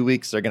for 2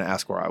 weeks, they're going to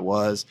ask where I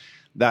was.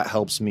 That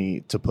helps me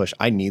to push.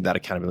 I need that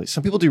accountability.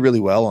 Some people do really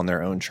well on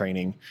their own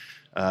training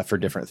for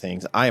different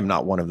things. I am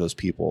not one of those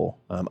people.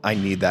 I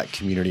need that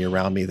community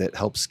around me that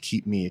helps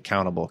keep me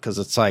accountable, because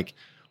it's like,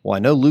 well, I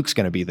know Luke's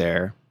going to be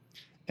there.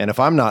 And if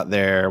I'm not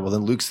there, well,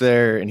 then Luke's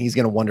there and he's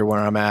going to wonder where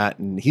I'm at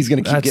and he's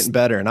going to keep getting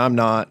better and I'm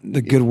not.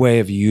 The good way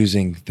of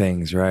using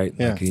things, right?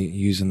 Yeah. Like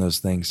using those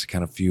things to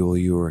kind of fuel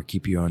you or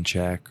keep you on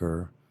check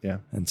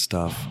and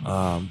stuff.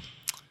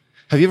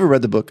 Have you ever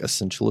read the book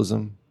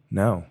Essentialism?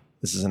 No.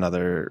 This is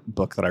another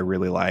book that I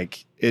really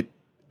like.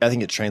 I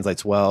think it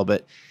translates well,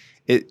 but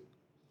I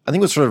think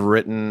it was sort of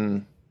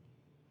written,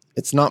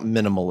 it's not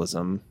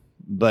minimalism,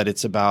 but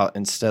it's about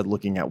instead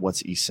looking at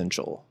what's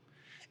essential.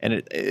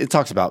 And it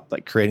talks about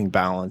like creating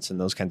balance and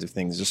those kinds of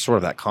things, just sort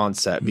of that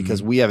concept,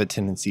 because we have a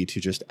tendency to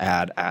just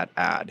add.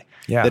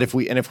 Yeah. That if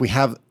we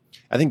have,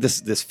 I think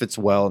this fits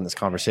well in this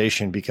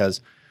conversation,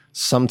 because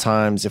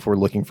sometimes if we're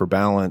looking for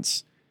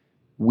balance,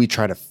 we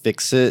try to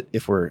fix it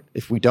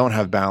if we don't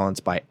have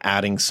balance by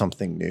adding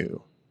something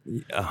new.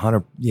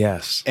 100.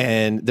 Yes.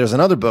 And there's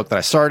another book that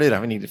I started,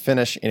 I need to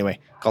finish anyway,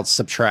 called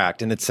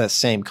Subtract. And it's that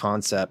same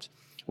concept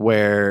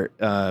where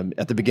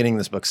at the beginning of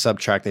this book,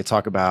 Subtract, they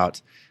talk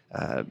about,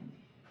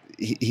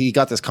 he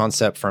got this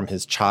concept from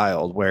his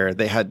child where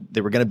they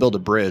were going to build a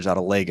bridge out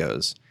of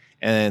Legos,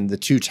 and the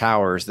two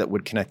towers that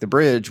would connect the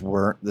bridge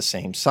weren't the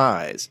same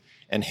size.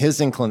 And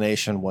his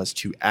inclination was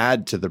to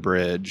add to the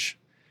bridge,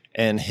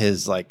 and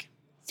his like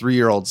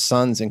 3-year-old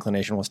son's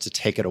inclination was to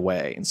take it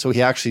away. And so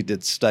he actually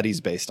did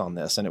studies based on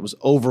this, and it was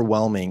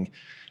overwhelming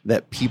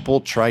that people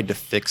tried to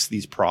fix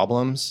these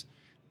problems,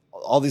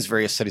 all these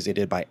various studies they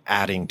did, by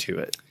adding to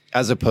it,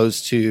 as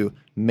opposed to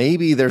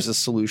maybe there's a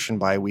solution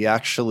by we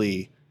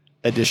actually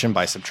addition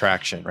by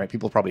subtraction, right?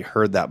 People probably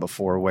heard that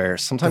before, where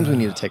sometimes we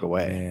need to take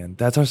away. Man,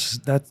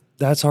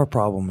 that's our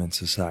problem in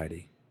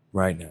society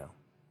right now,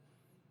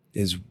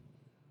 is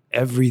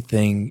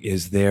everything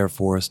is there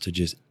for us to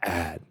just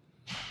add.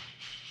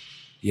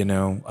 You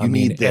know, I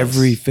mean,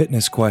 every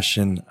fitness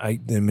question,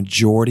 the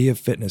majority of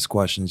fitness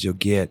questions you'll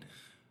get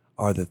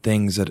are the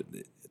things that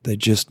they're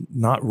just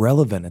not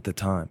relevant at the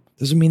time.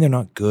 Doesn't mean they're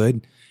not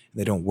good.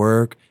 They don't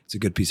work. It's a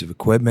good piece of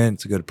equipment.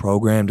 It's a good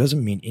program.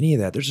 Doesn't mean any of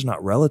that. They're just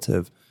not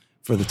relative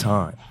for the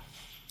time.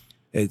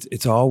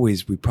 It's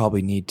always, we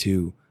probably need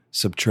to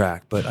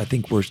subtract, but I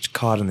think we're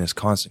caught in this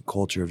constant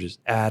culture of just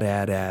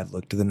add,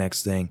 look to the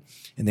next thing.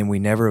 And then we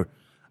never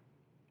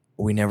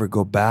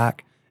go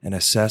back and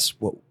assess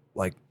what,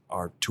 like,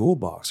 our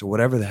toolbox or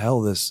whatever the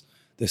hell this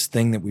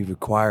thing that we've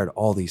acquired,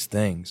 all these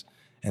things.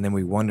 And then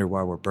we wonder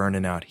why we're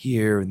burning out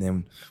here. And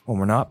then when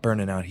we're not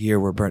burning out here,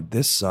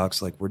 this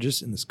sucks. Like, we're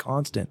just in this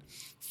constant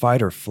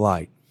fight or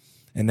flight.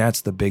 And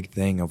that's the big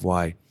thing of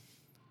why,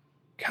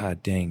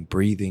 God dang,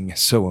 breathing is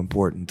so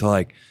important, to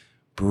like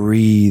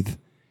breathe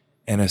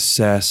and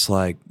assess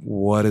like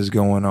what is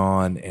going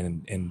on,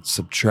 and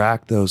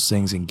subtract those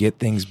things and get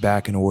things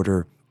back in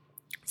order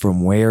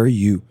from where,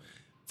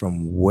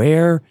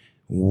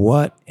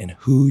 what, and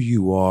who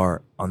you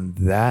are on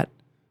that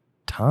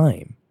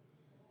time,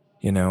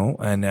 you know?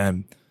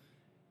 And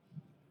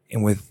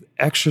with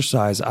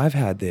exercise, I've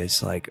had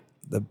this, like,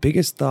 the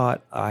biggest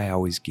thought I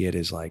always get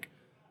is like,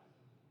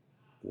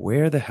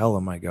 where the hell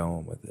am I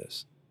going with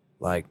this?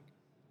 Like,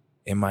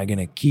 am I going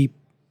to keep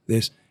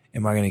this?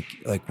 Am I going to,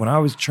 like, when I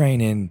was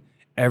training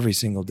every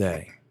single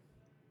day,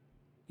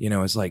 you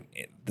know, it's like,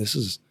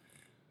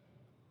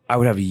 I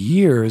would have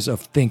years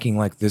of thinking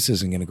like, this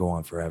isn't going to go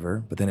on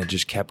forever, but then it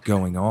just kept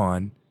going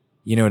on.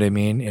 You know what I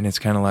mean? And it's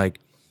kind of like,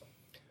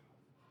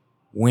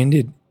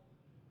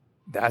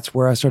 that's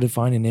where I started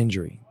finding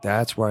injury.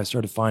 That's where I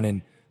started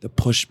finding the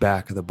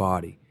pushback of the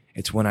body.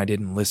 It's when I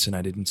didn't listen.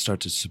 I didn't start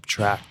to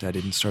subtract. I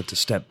didn't start to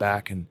step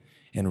back and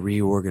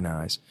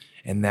reorganize.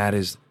 And that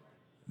is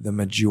the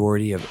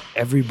majority of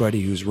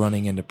everybody who's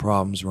running into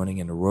problems, running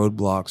into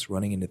roadblocks,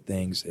 running into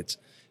things. It's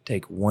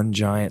take one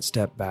giant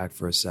step back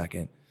for a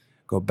second,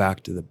 go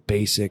back to the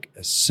basic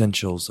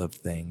essentials of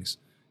things,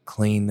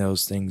 clean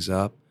those things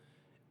up,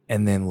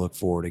 and then look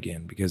forward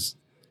again, because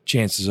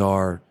chances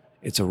are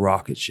it's a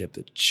rocket ship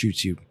that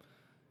shoots you,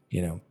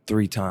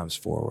 3 times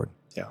forward.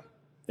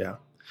 Yeah.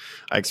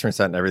 I experienced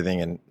that in everything,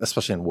 and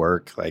especially in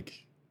work.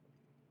 Like,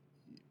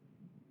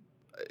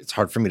 it's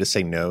hard for me to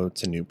say no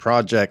to new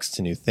projects,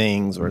 to new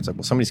things, or it's like,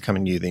 well, somebody's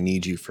coming to you, they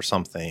need you for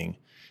something.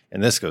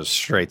 And this goes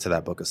straight to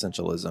that book,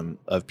 Essentialism,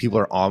 of people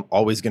are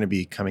always going to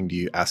be coming to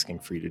you asking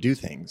for you to do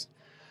things.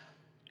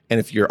 And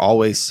if you're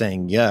always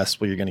saying yes,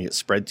 well, you're going to get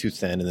spread too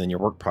thin, and then your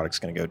work product's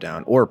going to go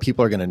down. Or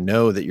people are going to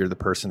know that you're the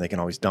person they can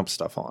always dump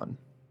stuff on,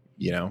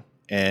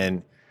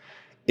 And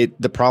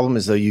the problem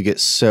is, though, you get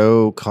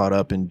so caught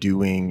up in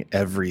doing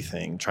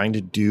everything, trying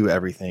to do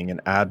everything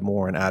and add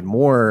more,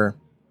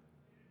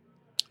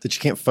 that you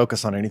can't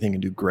focus on anything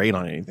and do great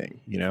on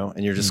anything,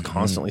 And you're just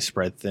constantly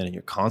spread thin, and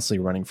you're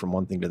constantly running from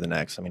one thing to the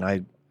next. I mean,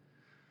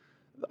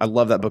 I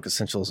love that book,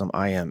 Essentialism.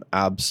 I am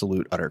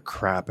absolute utter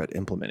crap at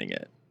implementing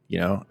it.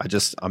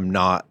 I'm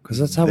not. Because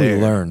that's how we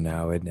learn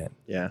now, isn't it?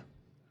 Yeah.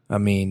 I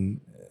mean,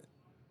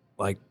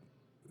 like,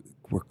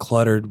 we're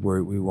cluttered,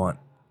 we want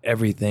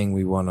everything.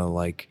 We want to,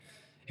 like,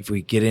 if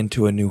we get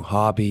into a new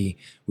hobby,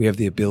 we have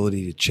the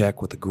ability to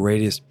check what the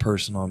greatest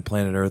person on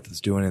planet Earth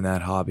is doing in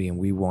that hobby. And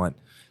we want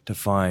to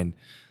find,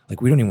 like,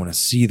 we don't even want to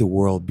see the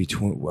world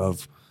between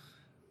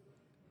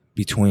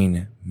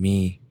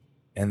me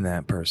and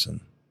that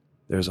person.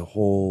 There's a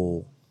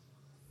whole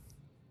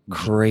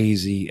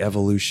crazy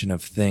evolution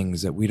of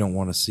things that we don't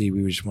want to see.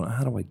 We just want,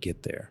 how do I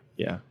get there?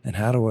 Yeah. And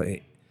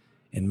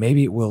and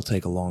maybe it will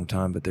take a long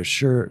time, but there's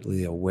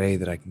surely a way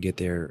that I can get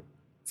there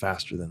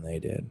faster than they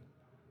did.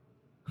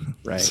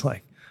 Right. It's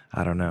like,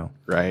 I don't know.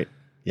 Right.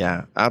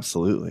 Yeah,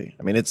 absolutely.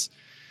 I mean, it's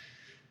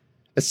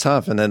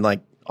tough. And then,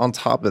 like, on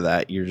top of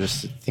that, you're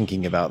just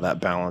thinking about that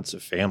balance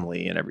of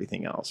family and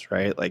everything else,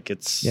 right? Like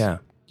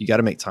you got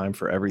to make time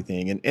for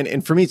everything.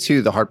 And for me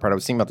too, the hard part, I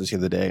was thinking about this the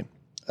other day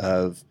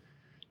of,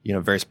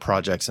 various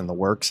projects in the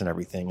works and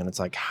everything. And it's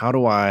like, how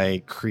do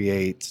I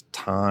create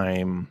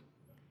time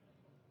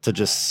to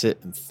just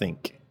sit and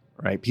think,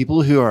 right?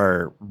 People who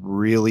are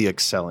really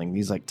excelling,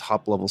 these like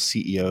top level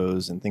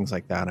CEOs and things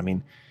like that. I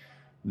mean,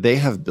 they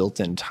have built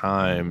in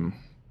time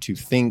to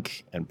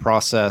think and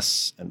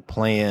process and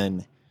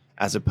plan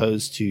as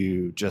opposed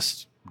to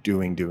just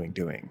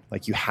doing.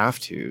 Like you have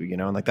to,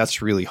 and like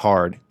that's really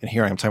hard. And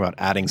here I am talking about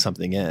adding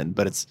something in,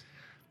 but it's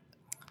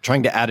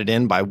trying to add it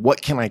in by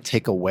what can I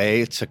take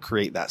away to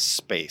create that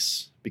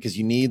space? Because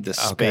you need the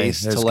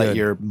space to let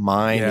your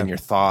mind and your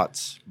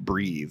thoughts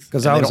breathe.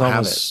 Because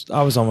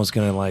I was almost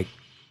going to like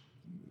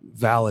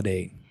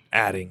validate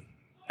adding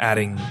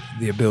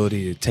the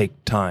ability to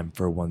take time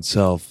for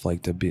oneself,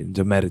 like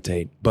to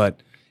meditate.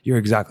 But you're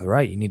exactly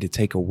right. You need to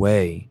take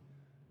away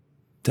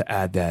to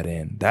add that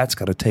in. That's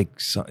got to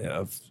take some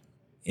of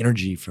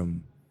energy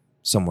from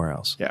somewhere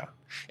else. Yeah,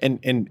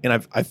 and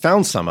I've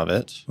found some of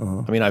it.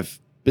 Uh-huh. I mean, I've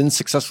been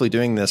successfully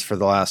doing this for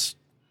the last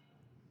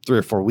 3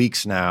 or 4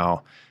 weeks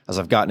now as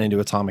I've gotten into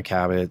Atomic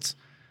Habits.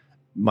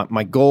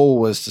 My goal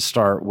was to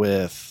start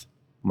with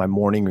my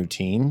morning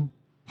routine,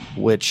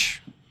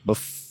 which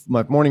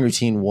my morning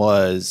routine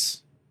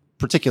was,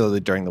 particularly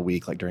during the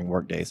week, like during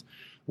work days,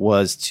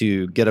 was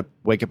to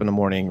wake up in the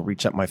morning,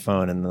 reach up my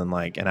phone, and then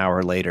like an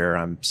hour later,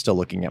 I'm still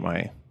looking at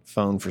my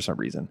phone for some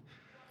reason.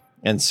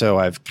 And so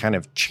I've kind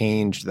of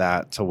changed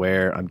that to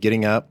where I'm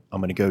getting up, I'm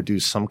going to go do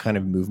some kind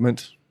of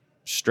movement,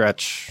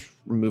 stretch,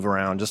 move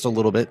around just a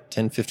little bit,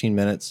 10, 15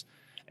 minutes.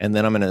 And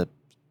then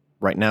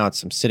right now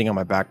I'm sitting on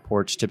my back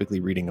porch, typically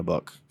reading a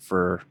book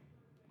for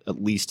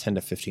at least 10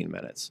 to 15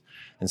 minutes.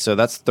 And so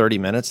that's 30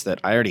 minutes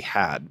that I already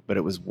had, but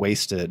it was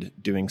wasted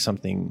doing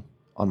something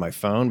on my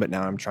phone. But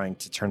now I'm trying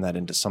to turn that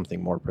into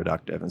something more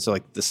productive. And so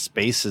like the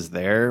space is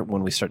there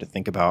when we start to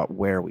think about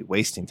where are we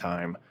wasting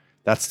time.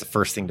 That's the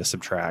first thing to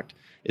subtract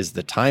is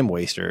the time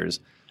wasters.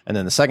 And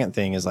then the second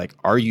thing is like,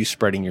 are you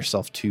spreading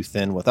yourself too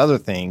thin with other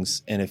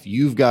things? And if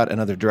you've got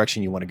another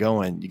direction you want to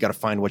go in, you got to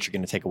find what you're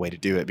going to take away to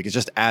do it, because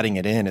just adding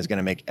it in is going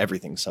to make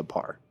everything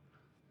subpar.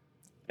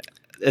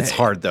 It's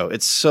hard though.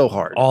 It's so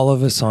hard. All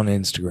of us on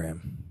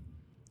Instagram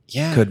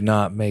could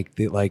not make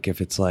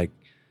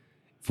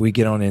if we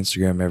get on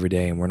Instagram every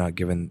day and we're not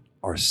giving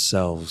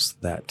ourselves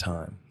that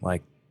time,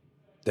 like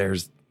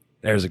there's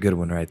a good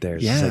one right there.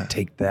 Yeah. Like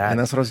take that. And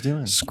that's what I was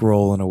doing.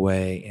 Scrolling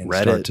away and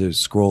Reddit. Start to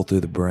scroll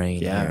through the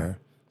brain there.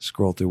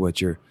 Scroll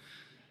through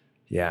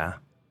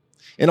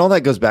And all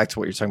that goes back to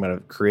what you're talking about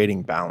of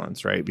creating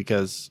balance, right?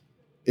 Because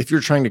if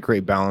you're trying to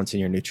create balance in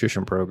your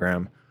nutrition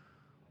program,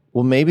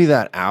 well, maybe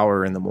that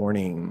hour in the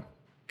morning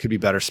could be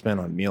better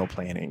spent on meal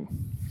planning,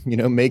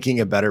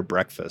 making a better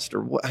breakfast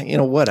or,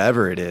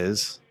 whatever it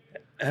is.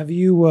 Have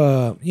you,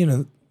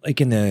 like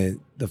in the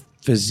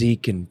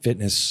physique and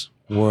fitness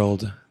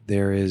world,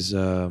 there is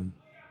there's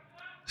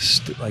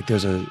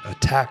a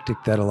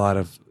tactic that a lot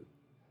of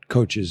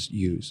coaches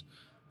use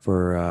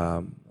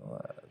for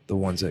the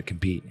ones that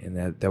compete,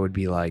 and that would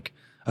be like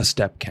a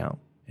step count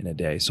in a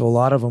day. So a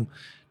lot of them,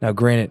 now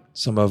granted,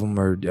 some of them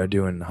are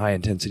doing high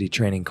intensity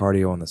training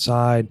cardio on the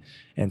side,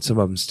 and some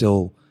of them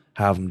still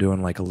have them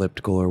doing like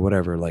elliptical or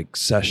whatever, like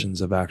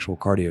sessions of actual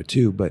cardio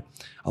too. But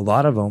a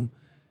lot of them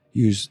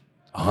use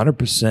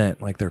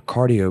 100% like their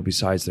cardio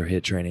besides their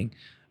HIIT training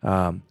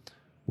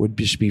would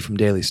just be from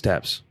daily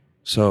steps.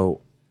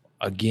 So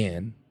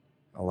again,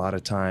 a lot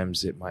of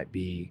times it might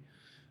be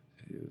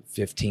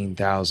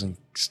 15,000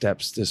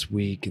 steps this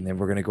week, and then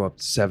we're going to go up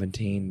to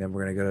 17, then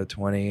we're going to go to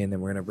 20, and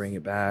then we're going to bring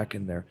it back,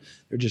 and they're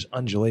just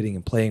undulating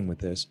and playing with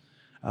this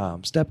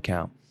step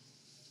count.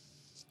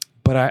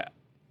 But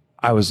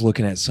I was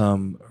looking at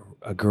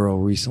a girl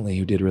recently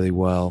who did really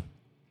well,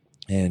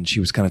 and she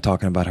was kind of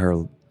talking about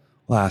her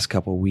last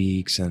couple of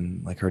weeks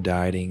and like her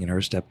dieting, and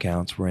her step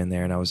counts were in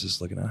there, and I was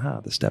just looking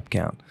at the step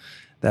count,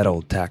 that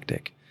old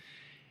tactic,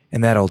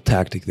 and that old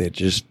tactic that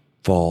just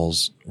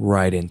falls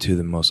right into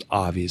the most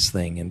obvious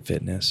thing in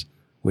fitness,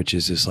 which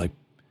is just like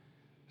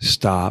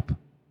stop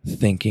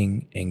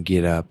thinking and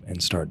get up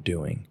and start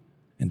doing.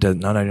 And I'm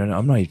not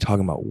even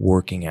talking about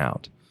working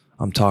out.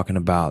 I'm talking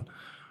about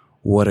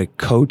what a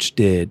coach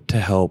did to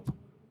help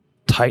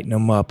tighten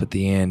them up at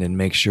the end and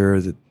make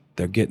sure that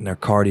they're getting their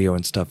cardio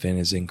and stuff in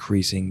is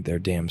increasing their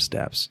damn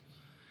steps.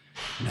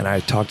 And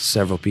I talked to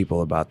several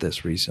people about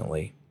this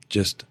recently,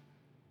 just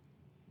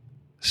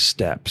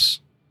steps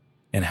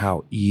and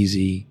how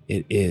easy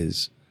it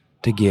is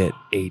to get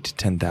 8,000 to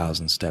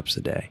 10,000 steps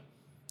a day.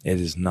 It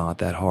is not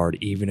that hard,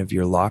 even if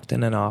you're locked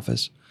in an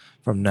office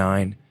from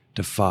 9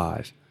 to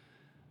 5.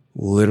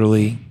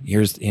 Literally,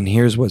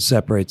 here's what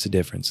separates the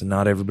difference. And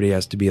not everybody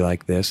has to be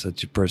like this.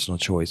 That's your personal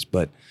choice.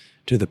 But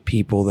to the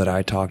people that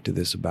I talked to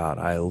this about,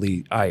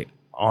 I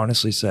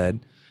honestly said,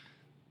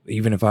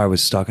 even if I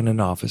was stuck in an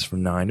office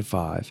from 9 to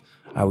 5,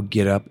 I would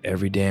get up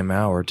every damn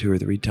hour 2 or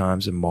 3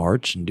 times and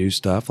march and do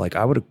stuff. Like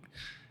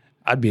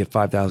I'd be at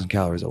 5,000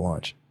 calories at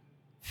lunch.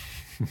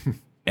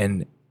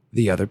 And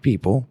the other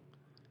people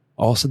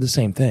all said the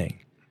same thing.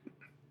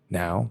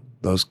 Now,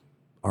 those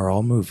are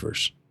all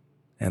movers,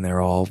 and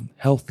they're all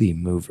healthy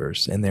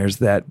movers. And there's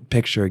that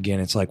picture again.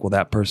 It's like, well,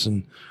 that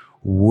person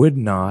would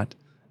not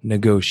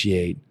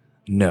negotiate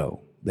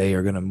no. They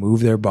are going to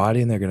move their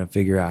body, and they're going to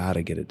figure out how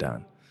to get it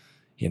done.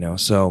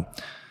 So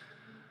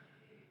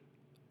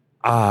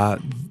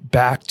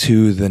back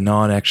to the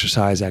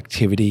non-exercise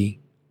activity,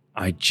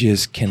 I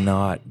just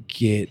cannot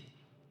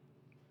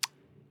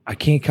I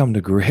can't come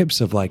to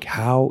grips of like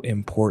how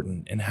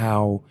important and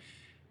how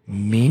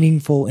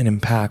meaningful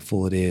and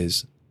impactful it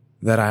is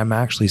that I'm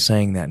actually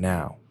saying that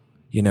now,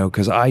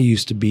 because I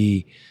used to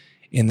be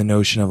in the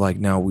notion of like,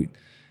 no,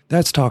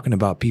 that's talking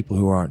about people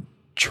who aren't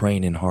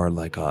training hard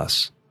like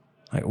us.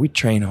 Like we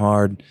train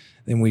hard,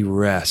 then we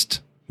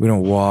rest. We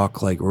don't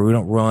walk or we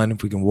don't run.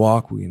 If we can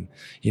walk, we can,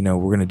 we're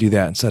going to do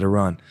that instead of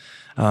run.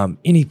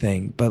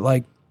 Anything, but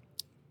like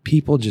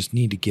people just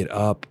need to get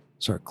up,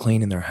 start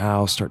cleaning their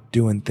house, start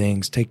doing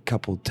things, take a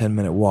couple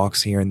 10-minute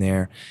walks here and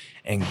there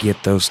and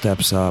get those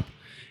steps up.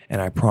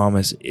 And I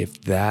promise if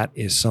that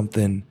is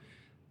something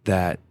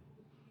that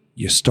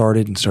you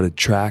started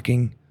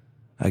tracking,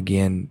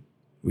 again,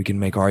 we can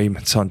make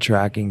arguments on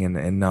tracking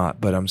and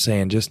not, but I'm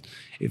saying just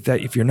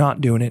if you're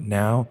not doing it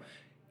now,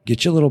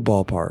 get your little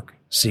ballpark,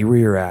 see where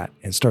you're at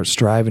and start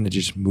striving to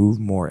just move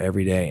more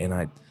every day.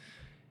 And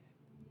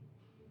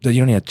you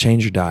don't have to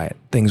change your diet.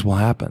 Things will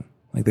happen.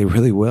 Like they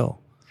really will.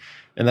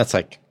 And that's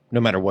like,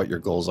 no matter what your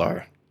goals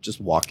are,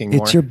 just walking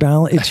more. It's your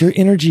balance. It's your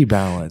energy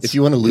balance. If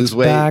you want to lose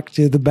weight, back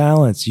to the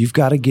balance. You've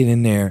got to get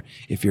in there.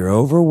 If you're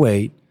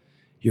overweight,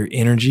 your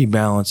energy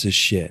balance is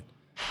shit.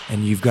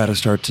 And you've got to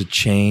start to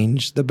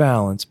change the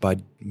balance by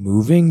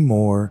moving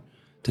more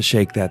to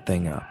shake that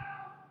thing up.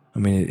 I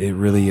mean, it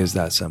really is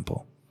that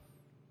simple.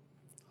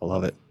 I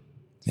love it.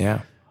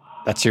 Yeah.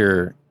 That's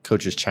your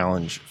coach's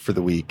challenge for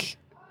the week.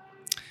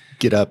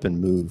 Get up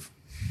and move.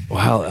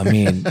 Well, I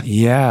mean,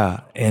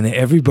 yeah. And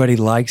everybody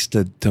likes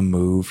to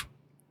move,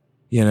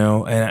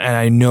 and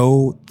I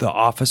know the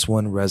office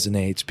one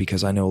resonates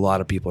because I know a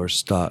lot of people are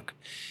stuck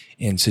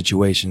in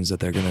situations that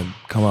they're going to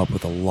come up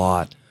with a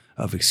lot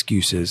of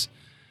excuses.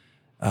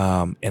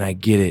 And I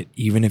get it.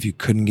 Even if you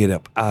couldn't get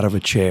up out of a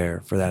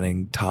chair for that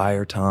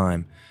entire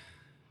time,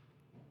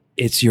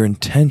 it's your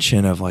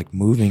intention of like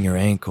moving your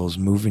ankles,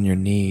 moving your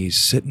knees,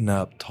 sitting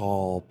up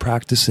tall,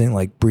 practicing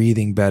like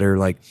breathing better.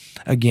 Like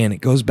again,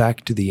 it goes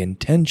back to the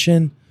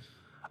intention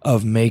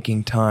of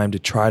making time to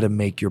try to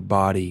make your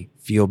body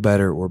feel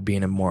better or be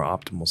in a more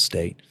optimal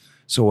state.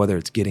 So whether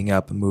it's getting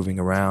up and moving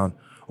around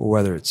or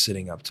whether it's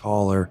sitting up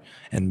taller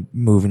and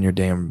moving your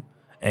damn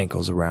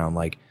ankles around,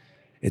 like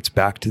it's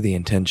back to the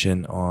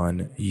intention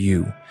on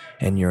you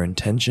and your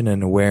intention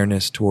and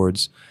awareness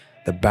towards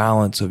the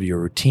balance of your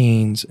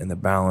routines and the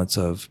balance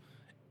of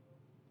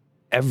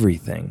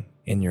everything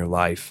in your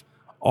life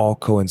all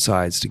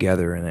coincides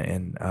together.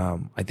 And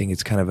I think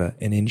it's kind of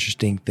an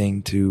interesting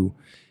thing to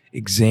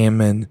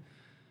examine,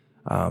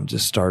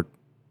 just start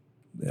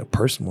a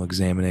personal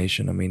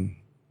examination. I mean,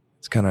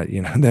 it's kind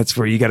of, that's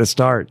where you got to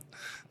start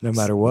no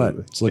matter what.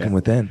 It's looking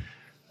within.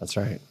 That's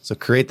right. So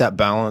create that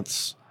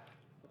balance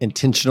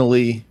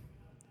intentionally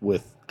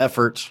with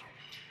effort.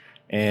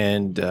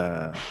 And,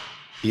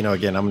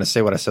 again, I'm going to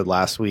say what I said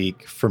last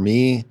week. For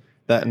me,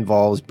 that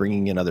involves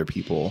bringing in other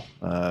people.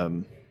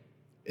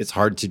 It's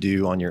hard to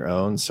do on your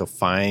own. So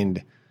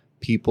find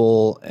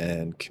people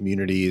and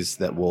communities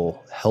that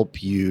will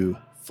help you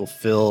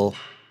fulfill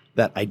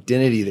that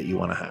identity that you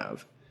want to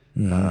have.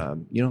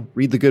 Mm-hmm.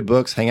 Read the good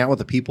books, hang out with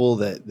the people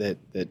that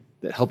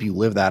help you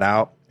live that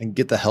out, and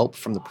get the help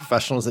from the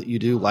professionals that you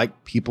do,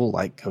 like people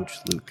like Coach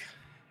Luke.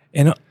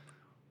 And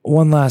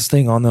one last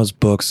thing on those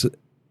books.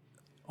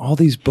 All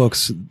these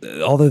books,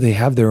 although they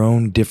have their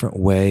own different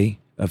way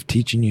of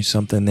teaching you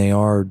something, they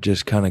are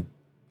just kind of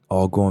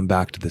all going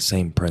back to the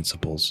same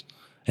principles.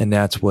 And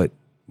that's what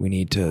we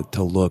need to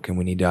look and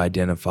we need to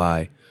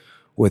identify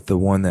with the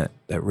one that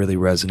really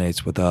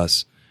resonates with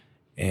us.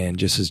 And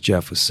just as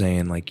Geoff was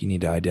saying, like you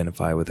need to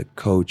identify with a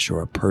coach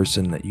or a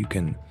person that you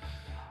can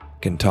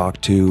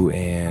talk to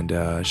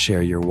and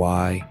share your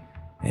why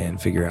and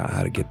figure out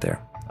how to get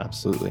there.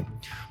 Absolutely.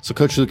 So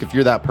Coach Luke, if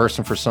you're that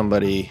person for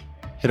somebody,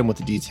 hit them with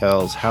the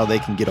details, how they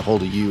can get a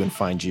hold of you and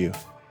find you. You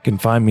can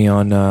find me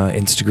on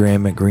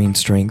Instagram at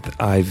GreenStrength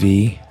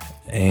IV,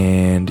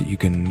 and you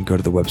can go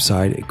to the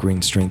website at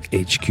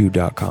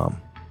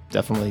greenstrengthhq.com.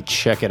 Definitely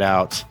check it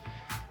out.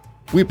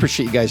 We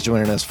appreciate you guys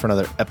joining us for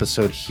another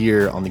episode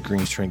here on the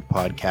GreenStrength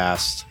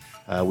Podcast.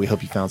 We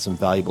hope you found some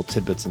valuable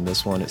tidbits in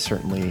this one. It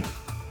certainly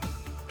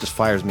just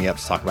fires me up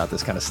to talk about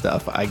this kind of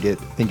stuff. I get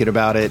thinking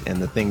about it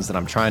and the things that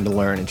I'm trying to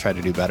learn and try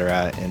to do better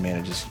at, and man,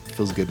 it just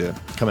feels good to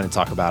come in and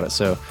talk about it.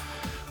 So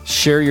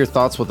share your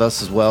thoughts with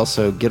us as well.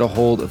 So get a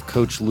hold of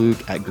Coach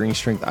Luke at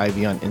GreenStrength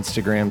IV on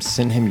Instagram.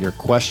 Send him your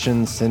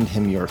questions. Send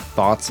him your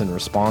thoughts and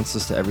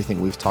responses to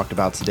everything we've talked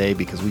about today,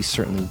 because we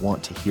certainly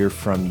want to hear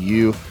from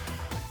you.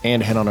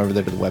 And head on over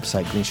there to the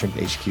website,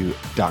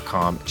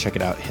 greenstrengthhq.com. Check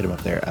it out. Hit him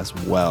up there as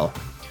well.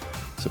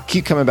 So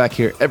keep coming back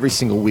here every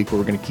single week where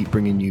we're going to keep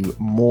bringing you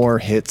more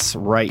hits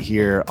right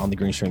here on the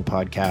GreenStrength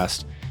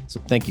Podcast.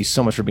 So thank you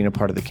so much for being a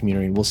part of the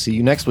community. And we'll see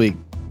you next week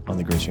on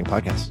the GreenStrength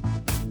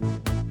Podcast.